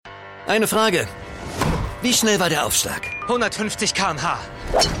Eine Frage. Wie schnell war der Aufschlag? 150 km/h.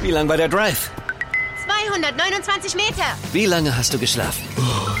 Wie lang war der Drive? 229 Meter. Wie lange hast du geschlafen?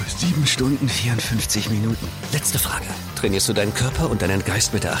 7 Stunden, 54 Minuten. Letzte Frage. Trainierst du deinen Körper und deinen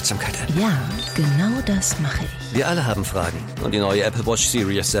Geist mit der Achtsamkeit? Ja, genau das mache ich. Wir alle haben Fragen. Und die neue Apple Watch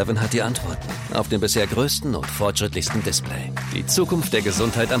Series 7 hat die Antworten. Auf dem bisher größten und fortschrittlichsten Display. Die Zukunft der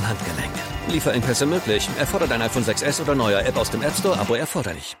Gesundheit am Handgelenk. Lieferengpässe möglich. Erfordert ein iPhone 6s oder neuer App aus dem App Store. Abo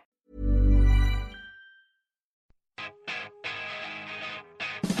erforderlich.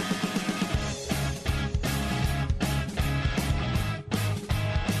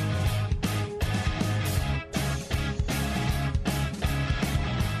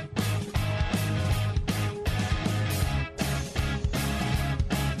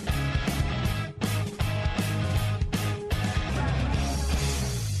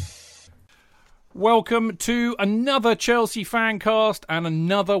 Welcome to another Chelsea Fancast and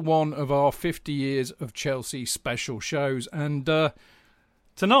another one of our 50 Years of Chelsea special shows. And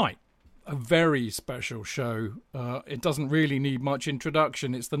tonight, a very special show. It doesn't really need much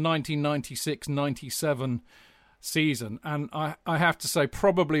introduction. It's the 1996-97 season. And I have to say,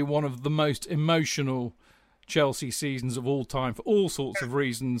 probably one of the most emotional Chelsea seasons of all time for all sorts of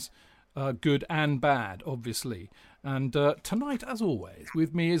reasons, good and bad, obviously. And tonight, as always,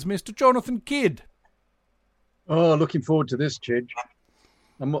 with me is Mr. Jonathan Kidd. Oh, looking forward to this, Chidge.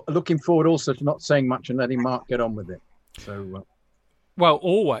 I'm looking forward also to not saying much and letting Mark get on with it. So, well,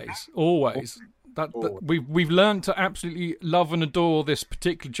 always. We've learned to absolutely love and adore this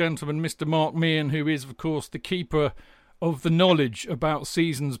particular gentleman, Mr. Mark Meehan, who is, of course, the keeper of the knowledge about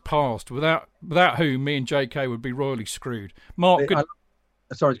seasons past. Without whom me and JK would be royally screwed. Mark,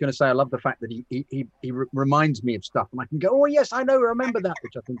 I was going to say, I love the fact that he reminds me of stuff, and I can go, oh, yes, I know, remember that,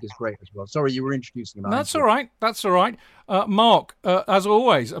 which I think is great as well. Sorry, you were introducing him. That's all right. Mark, as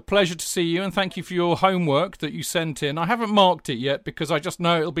always, a pleasure to see you, and thank you for your homework that you sent in. I haven't marked it yet because I just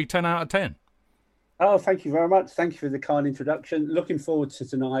know it'll be 10 out of 10. Oh, thank you very much. Thank you for the kind introduction. Looking forward to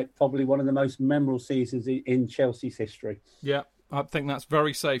tonight, probably one of the most memorable seasons in Chelsea's history. Yeah. I think that's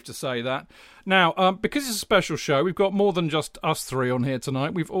very safe to say that. Now, because it's a special show, we've got more than just us three on here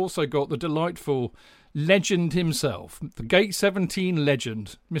tonight. We've also got the delightful legend himself, the Gate 17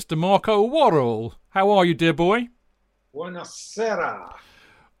 legend, Mr. Marco Worrell. How are you, dear boy? Buonasera.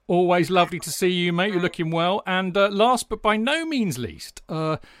 Always lovely to see you, mate. You're looking well. And last but by no means least,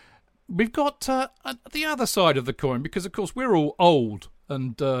 we've got the other side of the coin, because, of course, we're all old.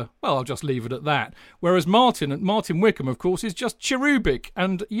 And, well, I'll just leave it at that. Whereas Martin Wickham, of course, is just cherubic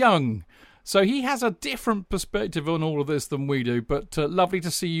and young. So he has a different perspective on all of this than we do. But lovely to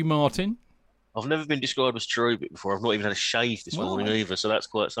see you, Martin. I've never been described as cherubic before. I've not even had a shave this morning either, so that's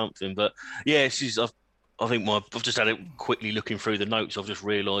quite something. But, yeah, I've just had it quickly looking through the notes. I've just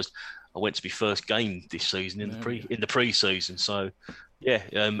realised I went to my first game this season in the pre-season. So, yeah,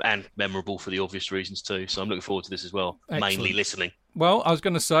 and memorable for the obvious reasons too. So I'm looking forward to this as well, Excellent. Mainly listening. Well, I was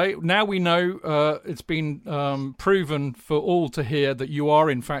going to say, now we know it's been proven for all to hear that you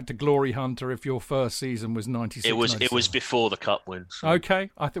are, in fact, a glory hunter if your first season was 96. It was before the cup win. So. Okay,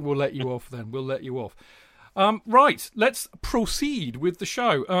 I think we'll let you off then. We'll let you off. Right, let's proceed with the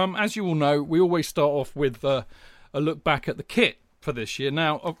show. As you all know, we always start off with a look back at the kit for this year.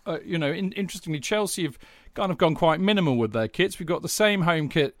 Now, interestingly, Chelsea have kind of gone quite minimal with their kits. We've got the same home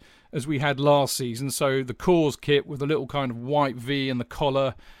kit as we had last season, so the Cause kit with a little kind of white V and the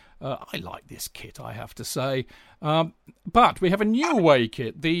collar. I like this kit, I have to say. But we have a new away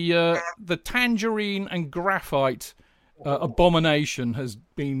kit. The tangerine and graphite abomination has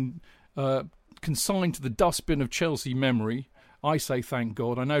been consigned to the dustbin of Chelsea memory. I say thank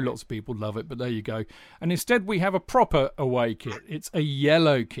God. I know lots of people love it, but there you go. And instead we have a proper away kit. It's a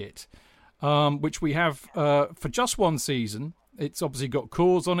yellow kit, which we have for just one season. It's obviously got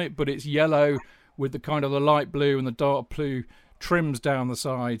Cause on it, but it's yellow with the kind of the light blue and the dark blue trims down the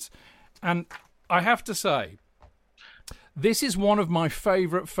sides. And I have to say, this is one of my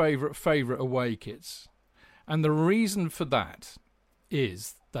favourite away kits. And the reason for that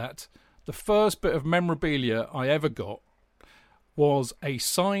is that the first bit of memorabilia I ever got was a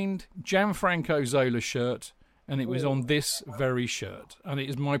signed Gianfranco Zola shirt, and it was on this very shirt. And it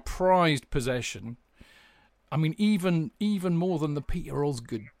is my prized possession. I mean, even more than the Peter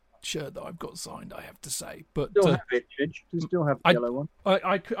Osgood shirt that I've got signed, I have to say. But still have it, Chidge. You still have the yellow one.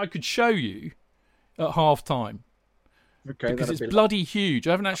 I could show you at half time. Okay, because it's bloody huge.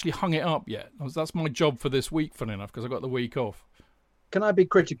 I haven't actually hung it up yet. That's my job for this week, funny enough, because I got the week off. Can I be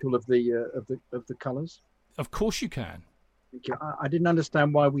critical of the colours? Of course you can. I didn't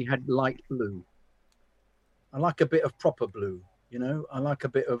understand why we had light blue. I like a bit of proper blue, you know. I like a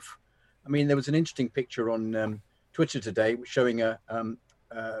bit of I mean, there was an interesting picture on Twitter today showing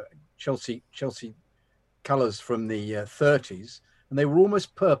Chelsea colours from the 30s, and they were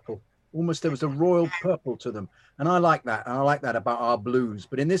almost purple. Almost there was a royal purple to them. And I like that. And I like that about our blues.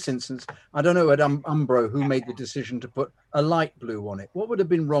 But in this instance, I don't know at Umbro who made the decision to put a light blue on it. What would have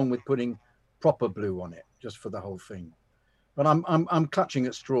been wrong with putting proper blue on it just for the whole thing? But I'm clutching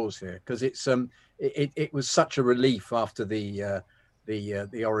at straws here because it was such a relief after the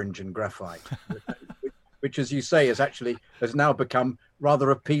orange and graphite, which, as you say, has now become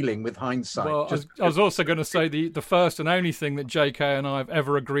rather appealing with hindsight. Well, I was also going to say the first and only thing that JK and I have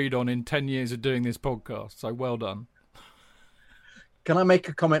ever agreed on in 10 years of doing this podcast. So well done. Can I make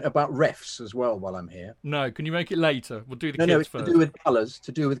a comment about refs as well while I'm here? No, can you make it later? We'll do the kids it's first. To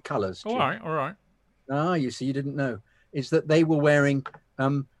do with colours. All right. Ah, you see, you didn't know. Is that they were wearing,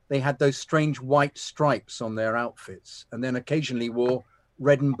 they had those strange white stripes on their outfits and then occasionally wore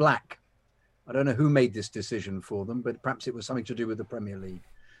red and black. I don't know who made this decision for them, but perhaps it was something to do with the Premier League.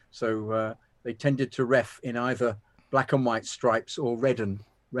 So they tended to ref in either black and white stripes or red and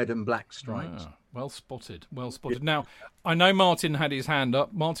black stripes. Well spotted. Now, I know Martin had his hand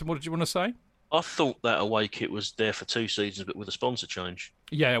up. Martin, what did you want to say? I thought that away kit was there for 2 seasons, but with a sponsor change.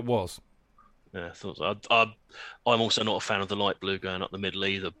 Yeah, it was. Yeah, I thought so. I'm also not a fan of the light blue going up the middle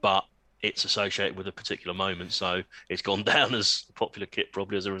either, but it's associated with a particular moment, so it's gone down as a popular kit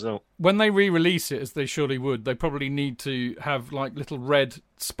probably as a result. When they re-release it, as they surely would, they probably need to have like little red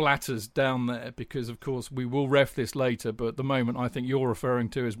splatters down there because, of course, we will ref this later, but at the moment I think you're referring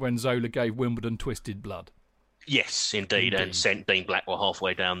to is when Zola gave Wimbledon twisted blood. Yes, indeed. And sent Dean Blackwell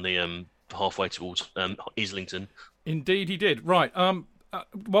halfway down the halfway towards Islington. Indeed he did. Right.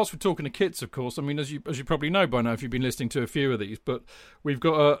 Whilst we're talking to kits, of course, I mean, as you probably know by now if you've been listening to a few of these, but we've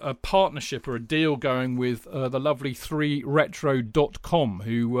got a partnership or a deal going with the lovely 3retro.com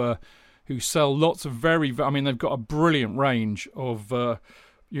who sell lots of they've got a brilliant range of,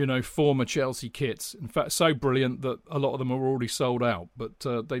 former Chelsea kits. In fact, so brilliant that a lot of them are already sold out, but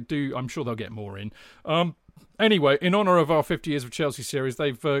they do, I'm sure they'll get more in. Anyway, in honour of our 50 Years of Chelsea series,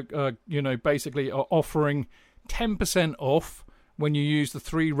 they've, basically are offering 10% off when you use the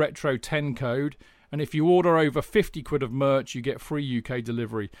 3retro10 code, and if you order over 50 quid of merch, you get free UK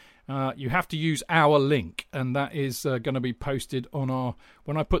delivery. You have to use our link, and that is going to be posted on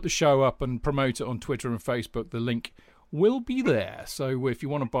when I put the show up and promote it on Twitter and Facebook, the link will be there. So if you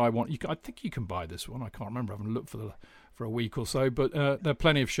want to buy one, I think you can buy this one. I can't remember. I haven't looked for a week or so, but there are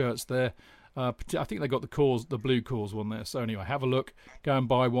plenty of shirts there. I think they got the blue cause one there. So anyway, have a look, go and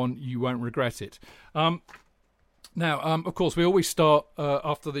buy one. You won't regret it. Now, of course, we always start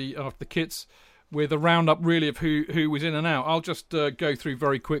after the kits with a roundup, really, of who was in and out. I'll just go through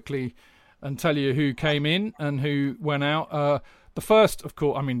very quickly and tell you who came in and who went out. The first, of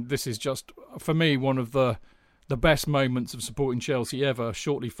course, I mean, this is just, for me, one of the best moments of supporting Chelsea ever,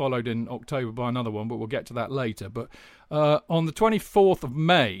 shortly followed in October by another one, but we'll get to that later. But on the 24th of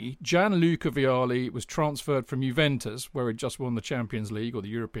May, Gianluca Vialli was transferred from Juventus, where he'd just won the Champions League, or the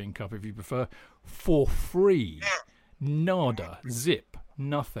European Cup if you prefer, for free. Nada. Zip.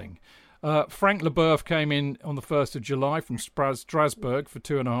 Nothing. Frank Leboeuf came in on the 1st of July from Strasbourg for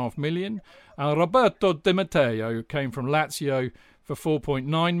 $2.5 million. Roberto Di Matteo came from Lazio for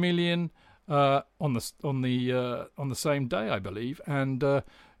 $4.9 million. On the same day, I believe, and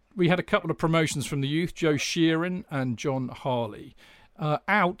we had a couple of promotions from the youth, Joe Sheeran and John Harley.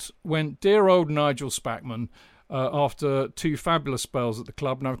 Out went dear old Nigel Spackman after 2 fabulous spells at the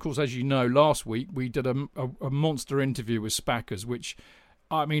club. Now, of course, as you know, last week we did a monster interview with Spackers, which,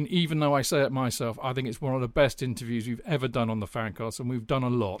 I mean, even though I say it myself, I think it's one of the best interviews we've ever done on the Fancast, and we've done a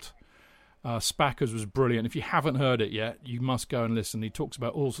lot. Spackers was brilliant. If you haven't heard it yet, you must go and listen. He talks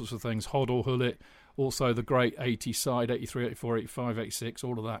about all sorts of things, Hoddle, Hullet, also the great 80 side, 83, 84, 85, 86,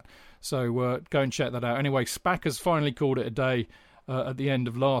 all of that. So go and check that out. Anyway, Spackers finally called it a day at the end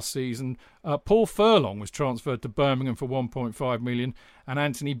of last season. Paul Furlong was transferred to Birmingham for 1.5 million, and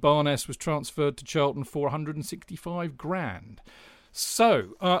Anthony Barnes was transferred to Charlton for 165 grand. So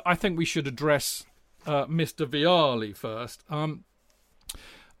I think we should address Mr. Vialli first.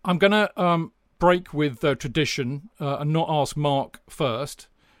 I'm going to break with tradition and not ask Mark first,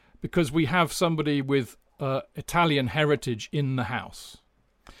 because we have somebody with Italian heritage in the house.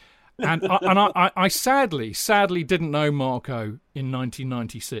 And I sadly didn't know Marco in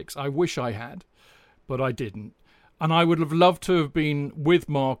 1996. I wish I had, but I didn't. And I would have loved to have been with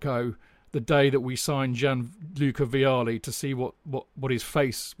Marco the day that we signed Gianluca Vialli to see what his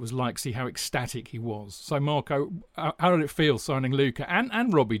face was like, see how ecstatic he was. So, Marco, how did it feel signing Luca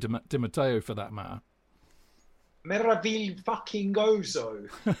and Robbie Di Matteo for that matter? Meravil fucking Gozo.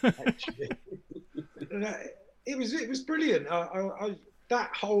 Actually, it was brilliant. That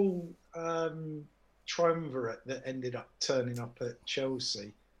whole triumvirate that ended up turning up at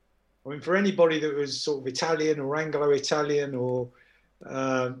Chelsea. I mean, for anybody that was sort of Italian or Anglo-Italian or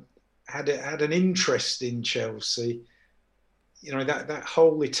had an interest in Chelsea, you know, that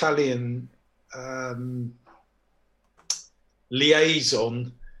whole Italian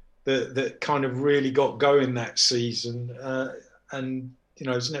liaison that kind of really got going that season, and you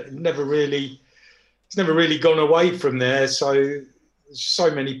know, it's never really gone away from there. So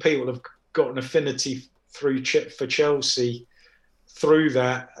many people have got an affinity for Chelsea through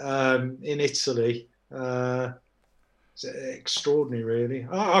that in Italy. It's extraordinary, really.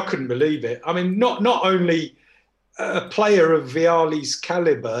 I couldn't believe it. I mean, not only a player of Vialli's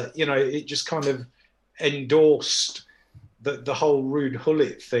caliber, you know, it just kind of endorsed the whole Ruud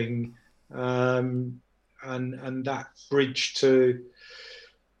Gullit thing, and that bridge to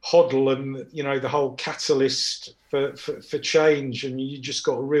Hoddle, and you know, the whole catalyst for change, and you just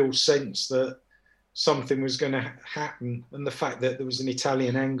got a real sense that something was going to happen, and the fact that there was an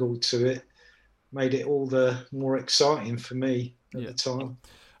Italian angle to it made it all the more exciting for me at the time.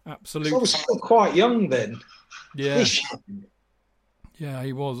 Absolutely. I was still quite young then. Yeah. Yeah,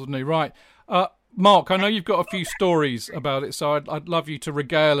 he was, wasn't he? Right. Mark, I know you've got a few stories about it, so I'd love you to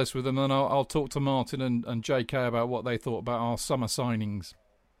regale us with them, and I'll talk to Martin and JK about what they thought about our summer signings.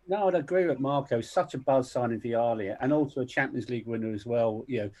 No, I'd agree with Marco. Such a buzz signing Vialli, and also a Champions League winner as well.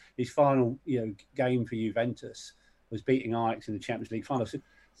 You know, his final game for Juventus was beating Ajax in the Champions League final.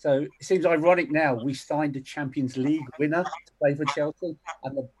 So it seems ironic now we signed a Champions League winner to play for Chelsea,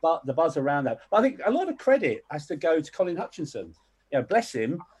 and the buzz around that. But I think a lot of credit has to go to Colin Hutchinson. You know, bless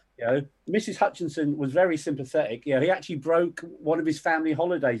him. You know, Mrs. Hutchinson was very sympathetic. You know, he actually broke one of his family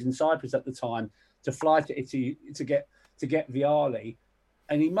holidays in Cyprus at the time to fly to Italy to get Vialli.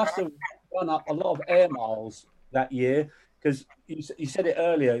 And he must have run up a lot of air miles that year, because you said it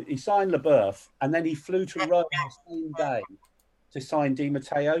earlier, he signed LeBeuf and then he flew to Rome the same day to sign Di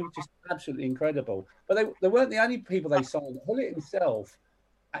Matteo. Just absolutely incredible. But they weren't the only people they signed. Gullit himself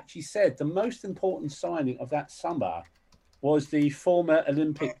actually said the most important signing of that summer was the former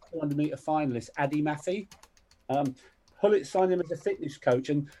Olympic 200-metre finalist, Adi Mafi. Gullit signed him as a fitness coach,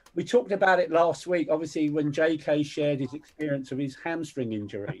 and we talked about it last week, obviously, when JK shared his experience of his hamstring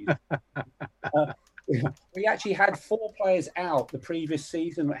injuries. We actually had 4 players out the previous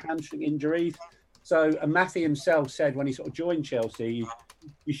season with hamstring injuries. So Mafi himself said when he sort of joined Chelsea,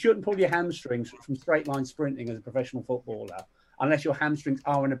 you shouldn't pull your hamstrings from straight line sprinting as a professional footballer unless your hamstrings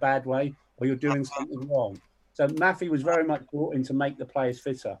are in a bad way or you're doing something wrong. So Mafi was very much brought in to make the players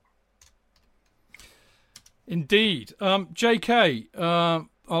fitter. Indeed. JK, I'll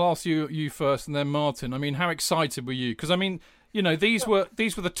ask you first and then Martin. I mean, how excited were you? Because, I mean, you know, these were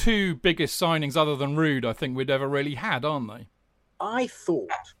the 2 biggest signings other than Ruud I think we'd ever really had, aren't they? I thought,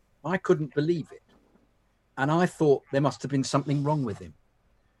 I couldn't believe it. And I thought there must have been something wrong with him.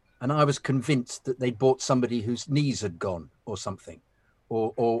 And I was convinced that they'd bought somebody whose knees had gone or something,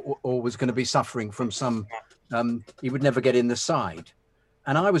 or was going to be suffering from some, he would never get in the side.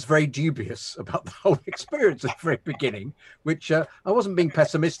 And I was very dubious about the whole experience at the very beginning, which I wasn't being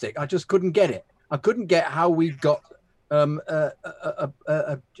pessimistic. I just couldn't get it. I couldn't get how we got a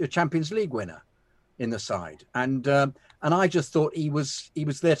Champions League winner in the side. And I just thought he was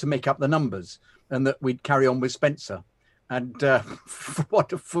there to make up the numbers and that we'd carry on with Spencer. And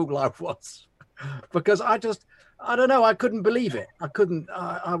what a fool I was, because I don't know, I couldn't believe it.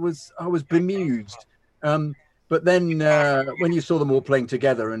 I was bemused. But then when you saw them all playing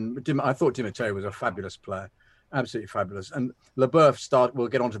together, and I thought Di Matteo was a fabulous player, absolutely fabulous. And LeBeuf we'll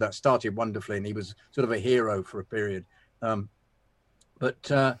get onto that, started wonderfully, and he was sort of a hero for a period.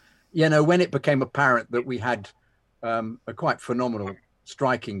 But you know, when it became apparent that we had a quite phenomenal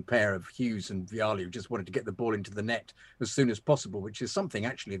striking pair of Hughes and Vialli, who just wanted to get the ball into the net as soon as possible, which is something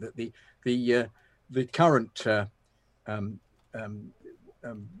actually that the current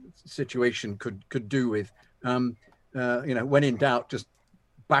situation could do with. You know, when in doubt, just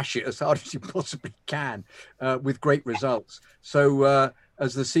bash it as hard as you possibly can, with great results. So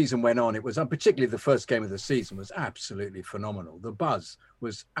as the season went on, it was particularly the first game of the season was absolutely phenomenal. The buzz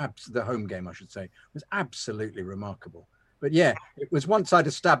was the home game, I should say, was absolutely remarkable. But yeah, it was once I'd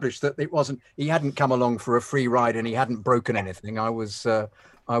established that he hadn't come along for a free ride and he hadn't broken anything. I was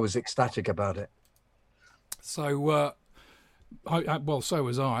ecstatic about it. So, well, so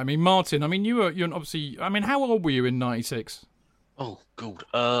was I. I mean, Martin, I mean, you're obviously, I mean, how old were you in 96? Oh, God.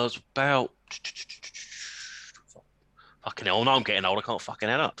 I was about... Fucking hell, no, I'm getting old. I can't fucking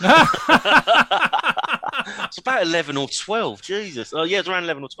add up. It's about 11 or 12. Jesus. Oh, yeah, it's around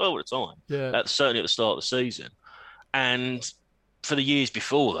 11 or 12 at the time. Yeah. Certainly at the start of the season. And for the years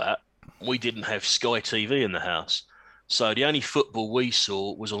before that, we didn't have Sky TV in the house. So the only football we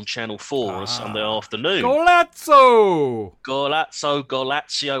saw was on Channel 4 on a Sunday afternoon. Golazzo,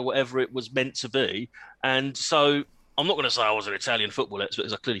 whatever it was meant to be. And so I'm not going to say I was an Italian football expert,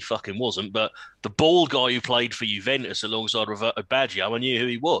 because I clearly fucking wasn't, but the bald guy who played for Juventus alongside Roberto Baggio, I knew who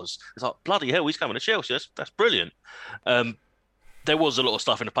he was. It's like, bloody hell, he's coming to Chelsea. That's brilliant. There was a lot of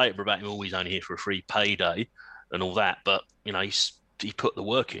stuff in the paper about him, he's only here for a free payday and all that, but, you know, he put the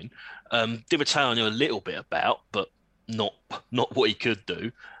work in. Di Matteo I knew a little bit about, but not what he could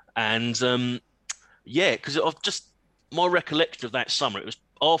do. And, because I've just, my recollection of that summer, it was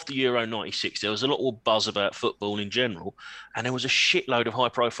after Euro 96, there was a lot more buzz about football in general, and there was a shitload of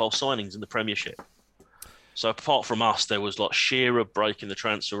high-profile signings in the Premiership. So apart from us, there was like Shearer breaking the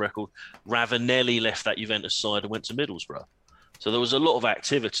transfer record. Ravanelli left that Juventus side and went to Middlesbrough. So there was a lot of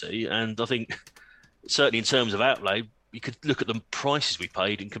activity, and I think certainly in terms of outlay, you could look at the prices we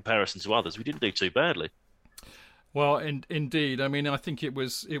paid in comparison to others. We didn't do too badly. Well, indeed. I mean, I think it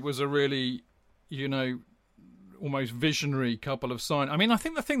was a really, you know, almost visionary couple of signs. I mean, I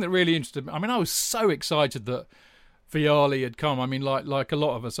think the thing that really interested me, I mean, I was so excited that Vialli had come. I mean, like a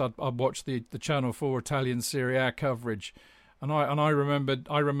lot of us, I'd watched the Channel 4 Italian Serie A coverage, and I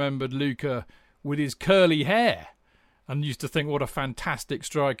remembered Luca with his curly hair, and used to think what a fantastic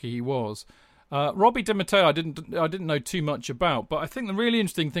striker he was. Robbie Di Matteo, I didn't know too much about, but I think the really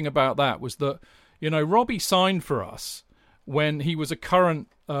interesting thing about that was that, you know, Robbie signed for us when he was a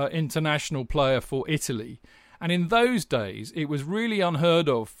current international player for Italy. And in those days, it was really unheard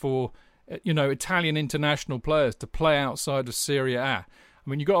of for, you know, Italian international players to play outside of Serie A. I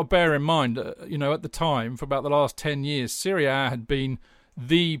mean, you've got to bear in mind, you know, at the time, for about the last 10 years, Serie A had been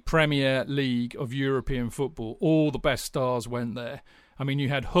the Premier League of European football. All the best stars went there. I mean, you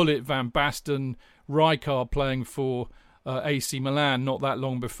had Gullit, Van Basten, Rijkaard playing for AC Milan not that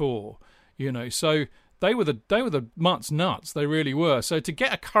long before, you know. So they were the mutts nuts. They really were. So to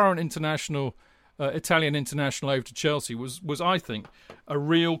get a current international, Italian international over to Chelsea was I think a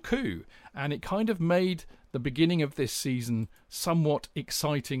real coup, and it kind of made the beginning of this season somewhat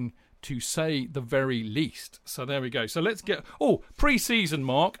exciting, to say the very least. So there we go. So let's get pre-season,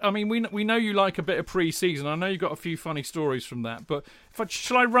 Mark. I mean, we know you like a bit of pre-season. I know you've got a few funny stories from that, but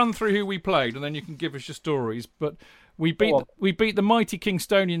shall I run through who we played and then you can give us your stories? But we beat the mighty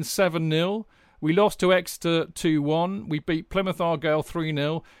Kingstonians 7-0. We lost to Exeter 2-1. We beat Plymouth Argyle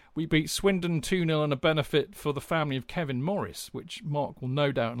 3-0. We beat Swindon 2-0 and a benefit for the family of Kevin Morris, which Mark will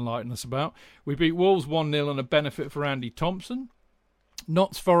no doubt enlighten us about. We beat Wolves 1-0 and a benefit for Andy Thompson.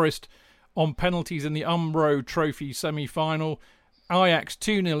 Notts Forest on penalties in the Umbro Trophy semi-final. Ajax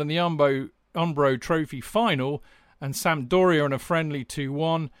 2-0 in the Umbro Trophy final. And Sampdoria in a friendly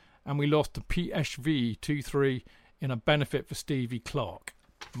 2-1. And we lost to PSV 2-3 in a benefit for Stevie Clark.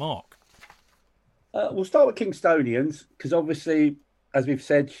 Mark? We'll start with Kingstonians, because obviously, as we've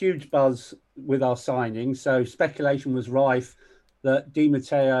said, huge buzz with our signing. So speculation was rife that Di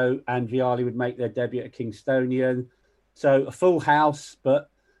Matteo and Vialli would make their debut at Kingstonian. So a full house, but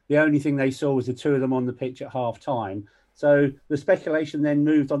the only thing they saw was the two of them on the pitch at half time. So the speculation then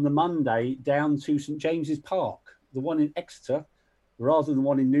moved on the Monday down to St James's Park, the one in Exeter, rather than the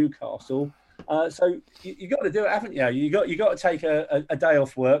one in Newcastle. So you got to do it, haven't you? You got to take a day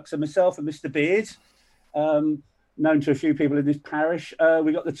off work. So myself and Mr. Beard, known to a few people in this parish,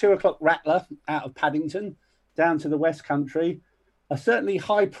 we got the 2:00 Rattler out of Paddington down to the West Country. A certainly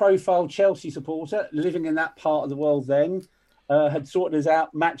high-profile Chelsea supporter living in that part of the world then had sorted us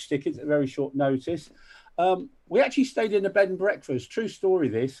out match tickets at very short notice. We actually stayed in a bed and breakfast, true story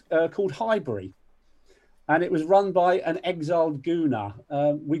this, called Highbury. And it was run by an exiled Gooner.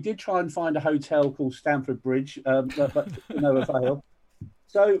 We did try and find a hotel called Stamford Bridge, but to no avail.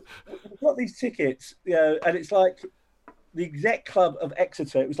 So we've got these tickets, you know, and it's like the exec club of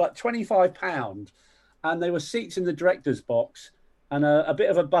Exeter. It was like £25, and there were seats in the director's box and a bit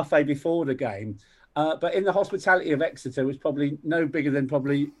of a buffet before the game. But in the hospitality of Exeter was probably no bigger than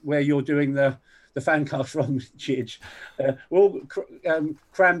probably where you're doing the fancast from, Chidge. We're all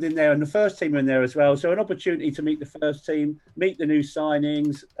crammed in there, and the first team are in there as well. So an opportunity to meet the first team, meet the new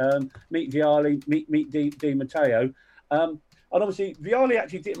signings, meet Vialli, meet Di Matteo. And obviously, Vialli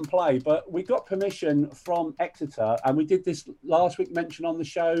actually didn't play, but we got permission from Exeter, and we did this last week, mentioned on the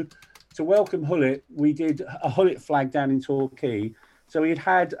show, to welcome Gullit. We did a Gullit flag down in Torquay. So we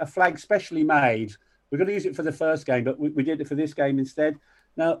had a flag specially made. We're going to use it for the first game, but we did it for this game instead.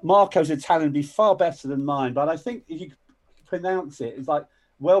 Now, Marco's Italian would be far better than mine, but I think if you pronounce it, it's like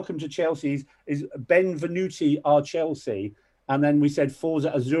welcome to Chelsea is Benvenuti our Chelsea. And then we said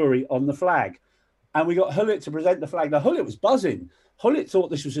Forza Azzurri on the flag. And we got Hullet to present the flag. Now, Hullet was buzzing. Hullet thought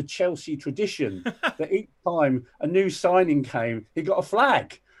this was a Chelsea tradition, that each time a new signing came, he got a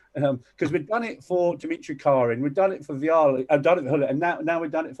flag. Because we'd done it for Dimitri Karin, we'd done it for Vialli, I've done it for Hullet, and now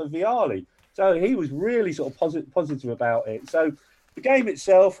we've done it for Vialli. So he was really sort of positive about it. So the game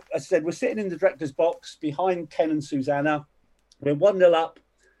itself, as I said, we're sitting in the director's box behind Ken and Susanna. We're 1-0 up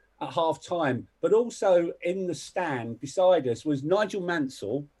at half time, but also in the stand beside us was Nigel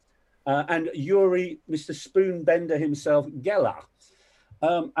Mansell and Yuri, Mr. Spoonbender himself, Geller.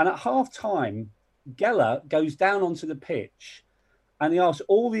 And at half time, Geller goes down onto the pitch and he asks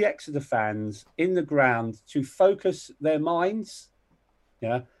all the Exeter fans in the ground to focus their minds,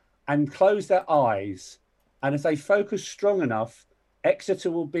 and close their eyes. And if they focus strong enough, Exeter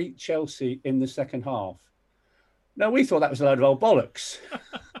will beat Chelsea in the second half. Now, we thought that was a load of old bollocks.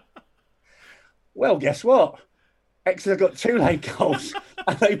 Well, guess what? Exeter got 2 late goals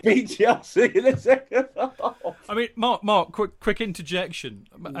and they beat Chelsea in the second half. I mean, Mark, quick interjection,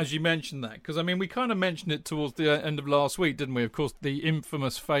 as you mentioned that, because, I mean, we kind of mentioned it towards the end of last week, didn't we? Of course, the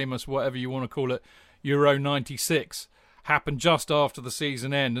infamous, famous, whatever you want to call it, Euro 96 happened just after the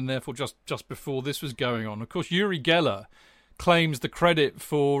season end and therefore just before this was going on. Of course, Yuri Geller claims the credit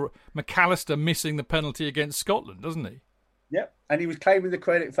for McAllister missing the penalty against Scotland, doesn't he? Yep, and he was claiming the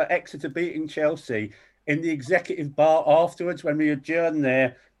credit for Exeter beating Chelsea in the executive bar afterwards when we adjourned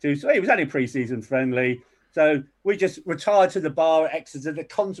there it was only pre-season friendly. So we just retired to the bar at Exeter to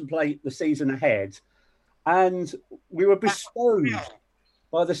contemplate the season ahead. And we were bestowed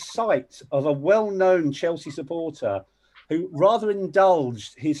by the sight of a well-known Chelsea supporter who rather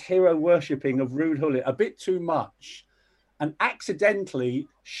indulged his hero worshipping of Ruud Gullit a bit too much and accidentally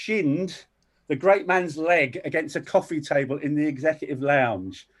shinned the great man's leg against a coffee table in the executive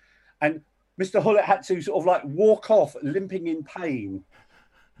lounge. And Mr. Gullit had to sort of like walk off limping in pain.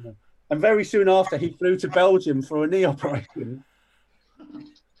 And very soon after, he flew to Belgium for a knee operation.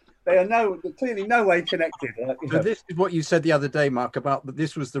 They are clearly no way connected. So this is what you said the other day, Mark, about that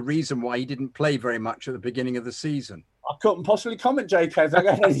this was the reason why he didn't play very much at the beginning of the season. I couldn't possibly comment,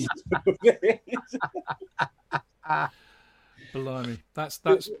 JK. Blimey, that's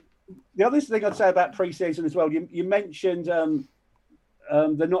the other thing I'd say about pre-season as well. You mentioned the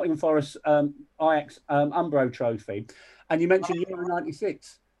Nottingham Forest Ajax Umbro Trophy, and you mentioned Euro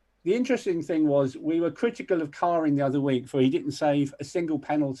 96. The interesting thing was we were critical of Karin the other week for he didn't save a single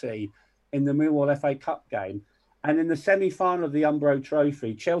penalty in the Millwall FA Cup game. And in the semi-final of the Umbro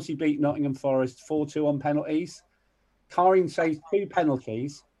Trophy, Chelsea beat Nottingham Forest 4-2 on penalties. Karin saved 2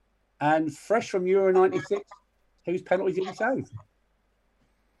 penalties. And fresh from Euro 96, whose penalty did he save?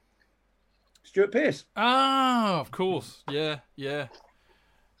 Stuart Pearce. Ah, of course. Yeah.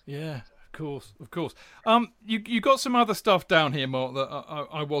 Of course. You got some other stuff down here, Mark, that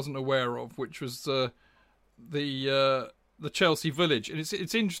I wasn't aware of, which was the Chelsea Village, and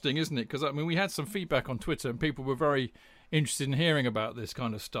it's interesting, isn't it? Because I mean, we had some feedback on Twitter, and people were very interested in hearing about this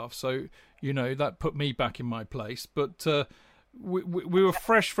kind of stuff. So that put me back in my place. But we were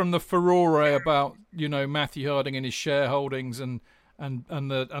fresh from the furore about Matthew Harding and his shareholdings, and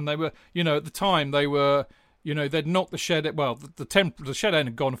they were at the time they were. They'd knocked the shed. Well, the shed end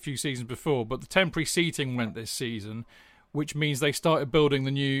had gone a few seasons before, but the temporary seating went this season, which means they started building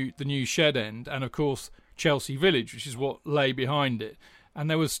the new shed end, and of course Chelsea Village, which is what lay behind it. And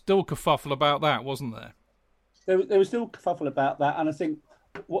there was still kerfuffle about that, wasn't there? There was still kerfuffle about that, and I think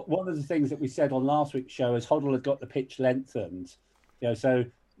one of the things that we said on last week's show is Hoddle had got the pitch lengthened, so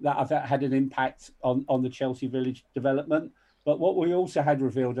that had an impact on the Chelsea Village development. But what we also had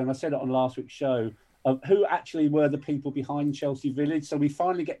revealed, and I said it on last week's show, of who actually were the people behind Chelsea Village. So we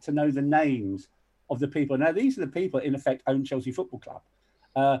finally get to know the names of the people. Now, these are the people, in effect, own Chelsea Football Club.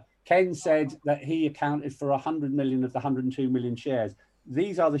 Ken said that he accounted for 100 million of the 102 million shares.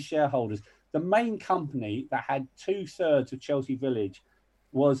 These are the shareholders. The main company that had 2/3 of Chelsea Village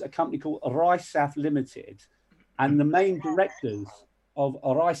was a company called Rysaf Limited. And the main directors of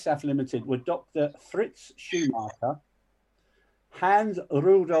Rysaf Limited were Dr. Fritz Schumacher, Hans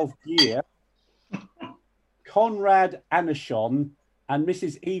Rudolf Gier, Konrad Anischon, and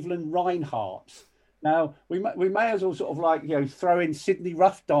Mrs. Evelyn Reinhardt. Now, we may as well sort of throw in Sidney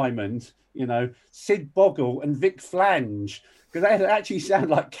Rough Diamond, Sid Boggle and Vic Flange, because they actually sound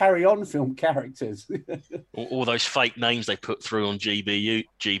like Carry On film characters. all those fake names they put through on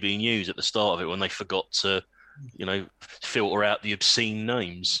GB News at the start of it when they forgot to, filter out the obscene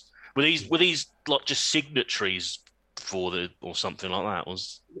names. Were these like just signatories or something like that?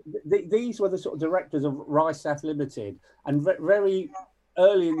 These were the sort of directors of Rysaf Limited, and very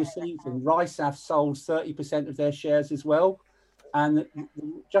early in the season, Rysaf sold 30% of their shares as well. And the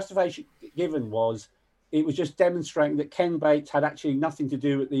justification given was it was just demonstrating that Ken Bates had actually nothing to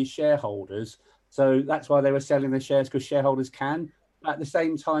do with these shareholders. So that's why they were selling their shares, because shareholders can. But at the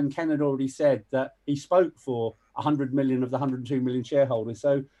same time, Ken had already said that he spoke for 100 million of the 102 million shareholders.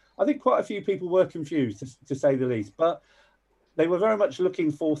 So I think quite a few people were confused, to say the least. But they were very much looking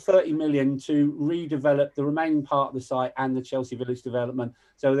for 30 million to redevelop the remaining part of the site and the Chelsea Village development.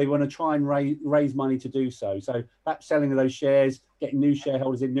 So they want to try and raise money to do so. So perhaps selling those shares, getting new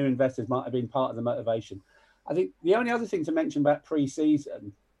shareholders in, new investors might have been part of the motivation. I think the only other thing to mention about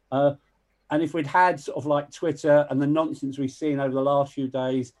pre-season, and if we'd had sort of like Twitter and the nonsense we've seen over the last few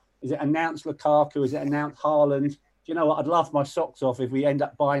days, is it announced Lukaku? Is it announced Haaland? Do you know what? I'd laugh my socks off if we end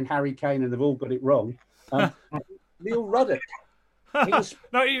up buying Harry Kane and they've all got it wrong. Neil Ruddock.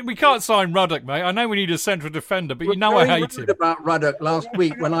 No, we can't sign Ruddock, mate. I know we need a central defender, but you know I hate him. About Ruddock last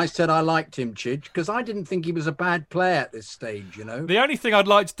week when I said I liked him, Chidge, because I didn't think he was a bad player at this stage, you know. The only thing I'd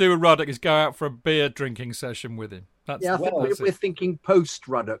like to do with Ruddock is go out for a beer drinking session with him. I think we're thinking post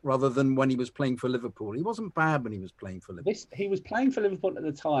Ruddock rather than when he was playing for Liverpool. He wasn't bad when he was playing for Liverpool. He was playing for Liverpool at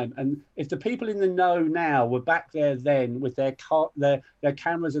the time, and if the people in the know now were back there then with their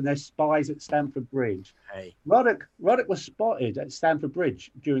cameras and their spies at Stamford Bridge, Ruddock was spotted at Stamford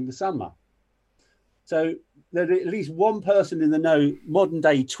Bridge during the summer. So there's at least one person in the know, modern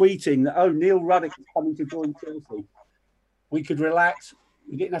day, tweeting that, Neil Ruddock is coming to join Chelsea. We could relax.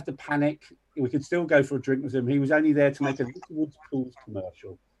 We didn't have to panic. We could still go for a drink with him. He was only there to make a Littlewoods Pools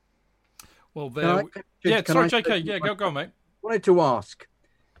commercial. Well, there. JK. Yeah, go on, mate. I wanted to ask,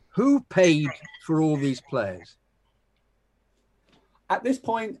 who paid for all these players? At this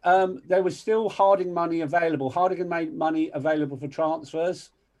point, there was still Harding money available. Harding had made money available for transfers.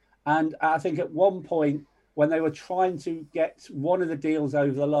 And I think at one point, when they were trying to get one of the deals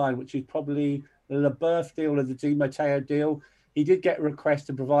over the line, which is probably the LaBeouf deal or the Di Matteo deal, he did get a request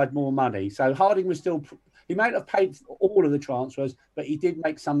to provide more money. So Harding was still, he might have paid for all of the transfers, but he did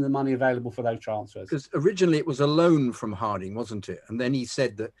make some of the money available for those transfers. Because originally it was a loan from Harding, wasn't it? And then he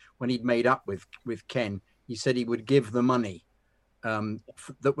said that when he'd made up with Ken, he said he would give the money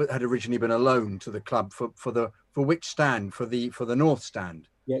that had originally been a loan to the club for which stand? For the North stand.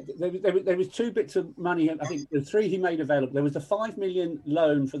 Yeah, there was two bits of money. I think the three he made available. There was the 5 million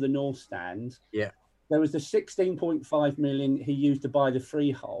loan for the North stand. Yeah. There was the 16.5 million he used to buy the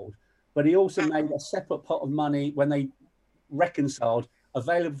freehold, but he also made a separate pot of money when they reconciled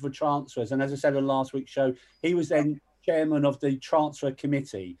available for transfers. And as I said on last week's show, he was then chairman of the transfer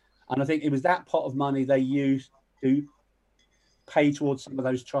committee. And I think it was that pot of money they used to pay towards some of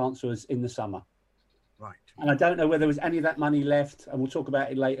those transfers in the summer. Right. And I don't know whether there was any of that money left, and we'll talk about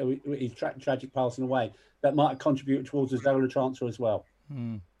it later with his tragic passing away, that might have contributed towards the Zola transfer as well.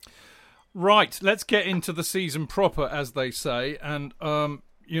 Right, let's get into the season proper, as they say. And,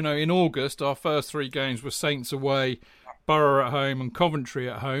 in August, our first three games were Saints away, Borough at home and Coventry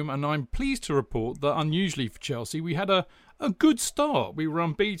at home. And I'm pleased to report that, unusually for Chelsea, we had a good start. We were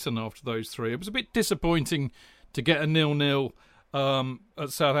unbeaten after those three. It was a bit disappointing to get a 0-0 at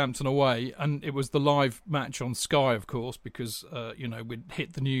Southampton away. And it was the live match on Sky, of course, because, we'd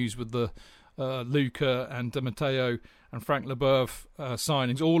hit the news with the Luca and Di Matteo and Frank Leboeuf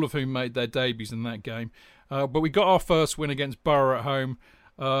signings, all of whom made their debuts in that game. But we got our first win against Borough at home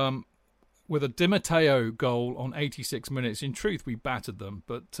with a Di Matteo goal on 86 minutes. In truth, we battered them,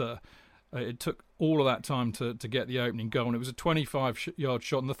 but it took all of that time to get the opening goal. And it was a 25-yard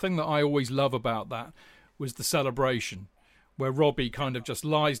shot. And the thing that I always love about that was the celebration, where Robbie kind of just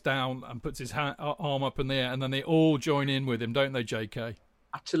lies down and puts his arm up in the air, and then they all join in with him, don't they, JK?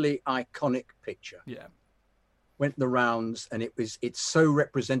 Utterly iconic picture. Yeah. Went the rounds, and it's so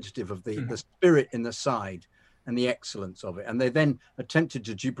representative of the spirit in the side and the excellence of it. And they then attempted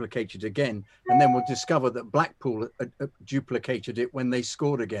to duplicate it again, and then we'll discover that Blackpool duplicated it when they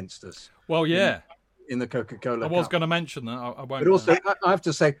scored against us. Well, yeah. In the Coca-Cola I was Cup. going to mention that. I won't. But also, I have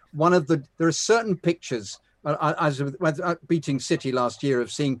to say, there are certain pictures, as with beating City last year,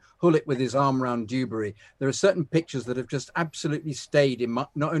 of seeing Hullet with his arm around Dewberry. There are certain pictures that have just absolutely stayed in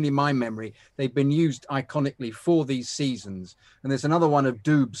not only my memory, they've been used iconically for these seasons. And there's another one of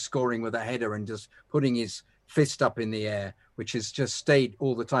Doob scoring with a header and just putting his fist up in the air, which has just stayed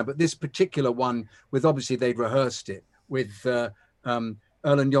all the time. But this particular one, with obviously they'd rehearsed it with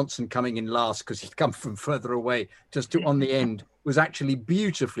Erland Johnson coming in last because he'd come from further away just on the end, was actually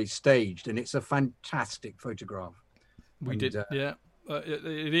beautifully staged, and it's a fantastic photograph. Yeah.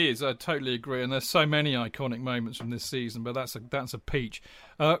 It is. I totally agree. And there's so many iconic moments from this season, but that's a peach.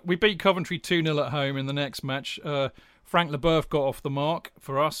 We beat Coventry 2-0 at home in the next match. Frank Leboeuf got off the mark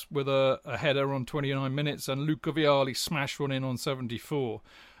for us with a header on 29 minutes, and Luca Vialli smashed one in on 74.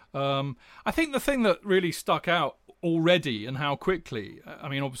 I think the thing that really stuck out already and how quickly, I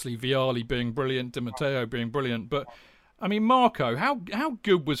mean, obviously Vialli being brilliant, Di Matteo being brilliant, but I mean, Marco, how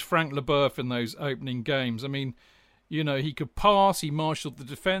good was Frank Leboeuf in those opening games? I mean, you know, he could pass, he marshalled the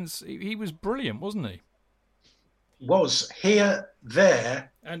defence. He was brilliant, wasn't he? Was here,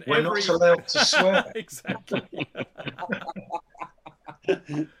 there, and we're not allowed to swear. Exactly.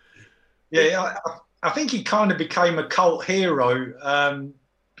 Yeah, I think he kind of became a cult hero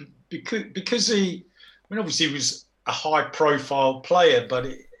because he, I mean, obviously he was a high-profile player, but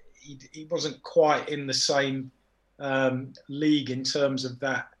he wasn't quite in the same league in terms of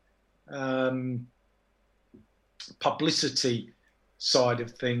that publicity side of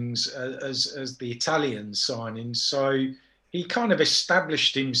things as the Italian signing. So he kind of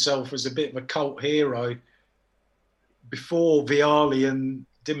established himself as a bit of a cult hero before Vialli and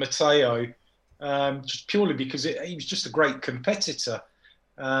Di Matteo, just purely because he was just a great competitor.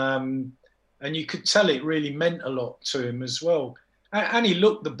 And you could tell it really meant a lot to him as well. And he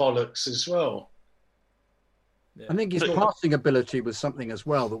looked the bollocks as well. Yeah. I think his passing ability was something as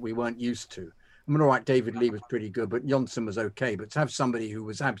well that we weren't used to. I mean, all right, David Lee was pretty good, but Johnson was okay. But to have somebody who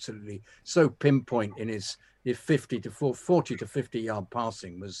was absolutely so pinpoint in his 40 to 50 yard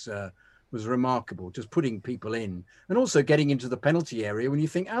passing was remarkable. Just putting people in and also getting into the penalty area when you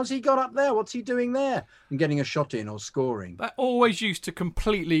think, how's he got up there? What's he doing there? And getting a shot in or scoring. That always used to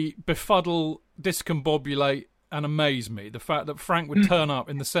completely befuddle, discombobulate, and amaze me. The fact that Frank would turn up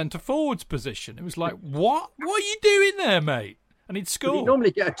in the centre forwards position. It was like, what? What are you doing there, mate? And he'd score. He'd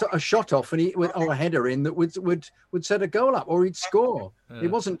normally get a shot off and or a header in that would set a goal up, or he'd score. It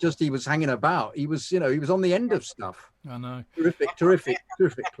wasn't just he was hanging about. He was, he was on the end of stuff. I know. Terrific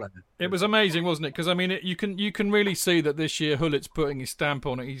player. It was amazing, wasn't it? Because I mean, you can really see that this year Hullit's putting his stamp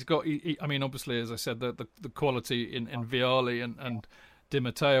on it. He's got. I mean, obviously, as I said, the quality in Vialli and Di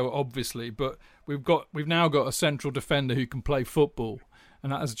Matteo, obviously, but we've now got a central defender who can play football.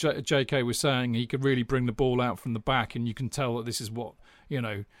 And as JK was saying, he could really bring the ball out from the back, and you can tell that this is what,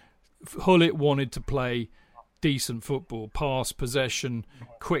 Hullit wanted to play decent football, pass, possession,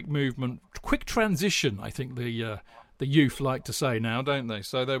 quick movement, quick transition, I think the youth like to say now, don't they?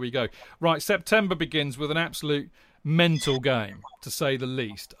 So there we go. Right, September begins with an absolute mental game, to say the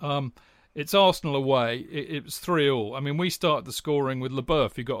least. It's Arsenal away. It was 3-3. I mean, we started the scoring with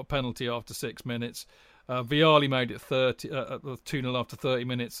Leboeuf, who got a penalty after 6 minutes. Vialli made it 2-0 after 30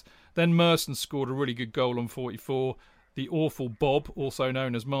 minutes. Then Merson scored a really good goal on 44. The awful Bob, also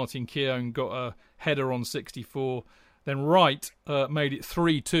known as Martin Keown, got a header on 64. Then Wright made it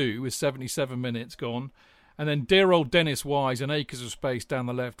 3-2 with 77 minutes gone. And then dear old Dennis Wise, and acres of space down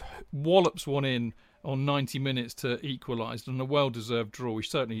the left, wallops one in on 90 minutes to equalise, and a well-deserved draw. He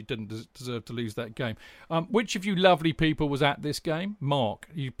certainly didn't deserve to lose that game. Which of you lovely people was at this game? Mark,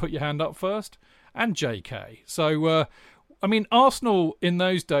 you put your hand up first. And JK. So, I mean, Arsenal in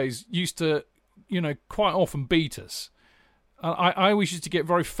those days used to, quite often beat us. I always used to get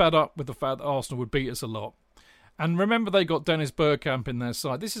very fed up with the fact that Arsenal would beat us a lot. And remember, they got Dennis Bergkamp in their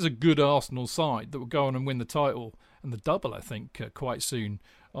side. This is a good Arsenal side that will go on and win the title and the double, I think, quite soon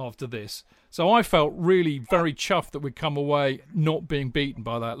after this. So I felt really very chuffed that we'd come away not being beaten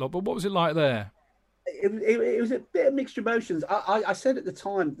by that lot. But what was it like there? It was a bit of mixed emotions. I said at the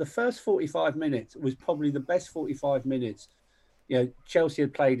time, the first 45 minutes was probably the best 45 minutes Chelsea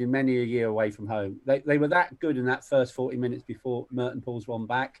had played in many a year away from home. They were that good in that first 40 minutes before Merton pulls one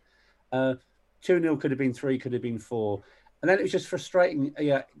back. 2-0 could have been 3, could have been 4. And then it was just frustrating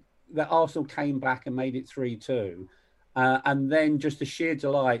that Arsenal came back and made it 3-2. And then just the sheer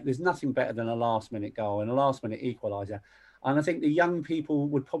delight. There's nothing better than a last-minute goal and a last-minute equaliser. And I think the young people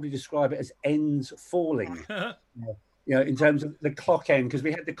would probably describe it as ends falling, in terms of the clock end, because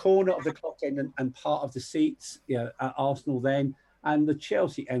we had the corner of the clock end and part of the seats, at Arsenal then. And the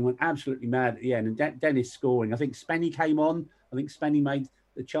Chelsea end went absolutely mad at the end. And Dennis scoring. I think Spenny came on. I think Spenny made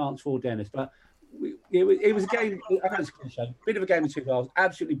the chance for Dennis. But it was a game, I know it's a cliche, bit of a game of two halves.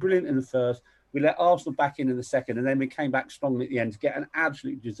 Absolutely brilliant in the first. We let Arsenal back in the second, and then we came back strongly at the end to get an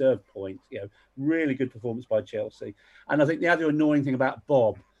absolutely deserved point. Really good performance by Chelsea. And I think the other annoying thing about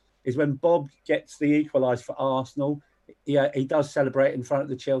Bob is when Bob gets the equaliser for Arsenal, he does celebrate in front of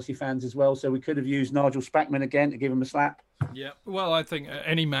the Chelsea fans as well. So we could have used Nigel Spackman again to give him a slap. Yeah, well, I think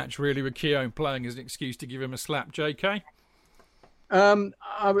any match really with Keown playing is an excuse to give him a slap. JK?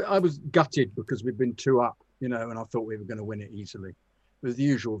 I was gutted because we'd been 2 up, and I thought we were going to win it easily. It was the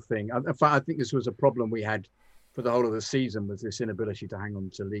usual thing. In fact, I think this was a problem we had for the whole of the season, was this inability to hang on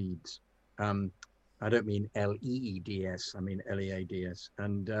to leads. I don't mean Leeds, I mean Leads.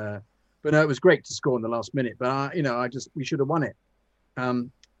 And but no, it was great to score in the last minute. But we should have won it.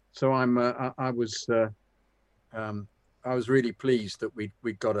 So I was really pleased that we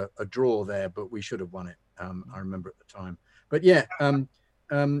got a draw there, but we should have won it. I remember at the time. But yeah,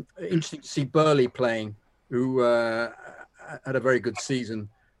 interesting to see Burley playing, who had a very good season.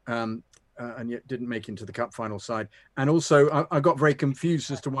 And yet didn't make into the cup final side. And also, I got very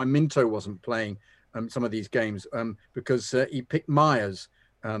confused as to why Minto wasn't playing some of these games because he picked Myers,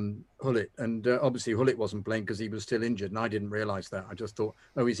 Hullet, and obviously Hullet wasn't playing because he was still injured, and I didn't realise that. I just thought,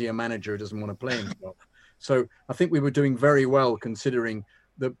 oh, is he a manager who doesn't want to play himself? So I think we were doing very well considering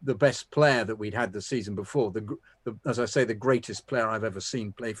the best player that we'd had the season before. As I say, the greatest player I've ever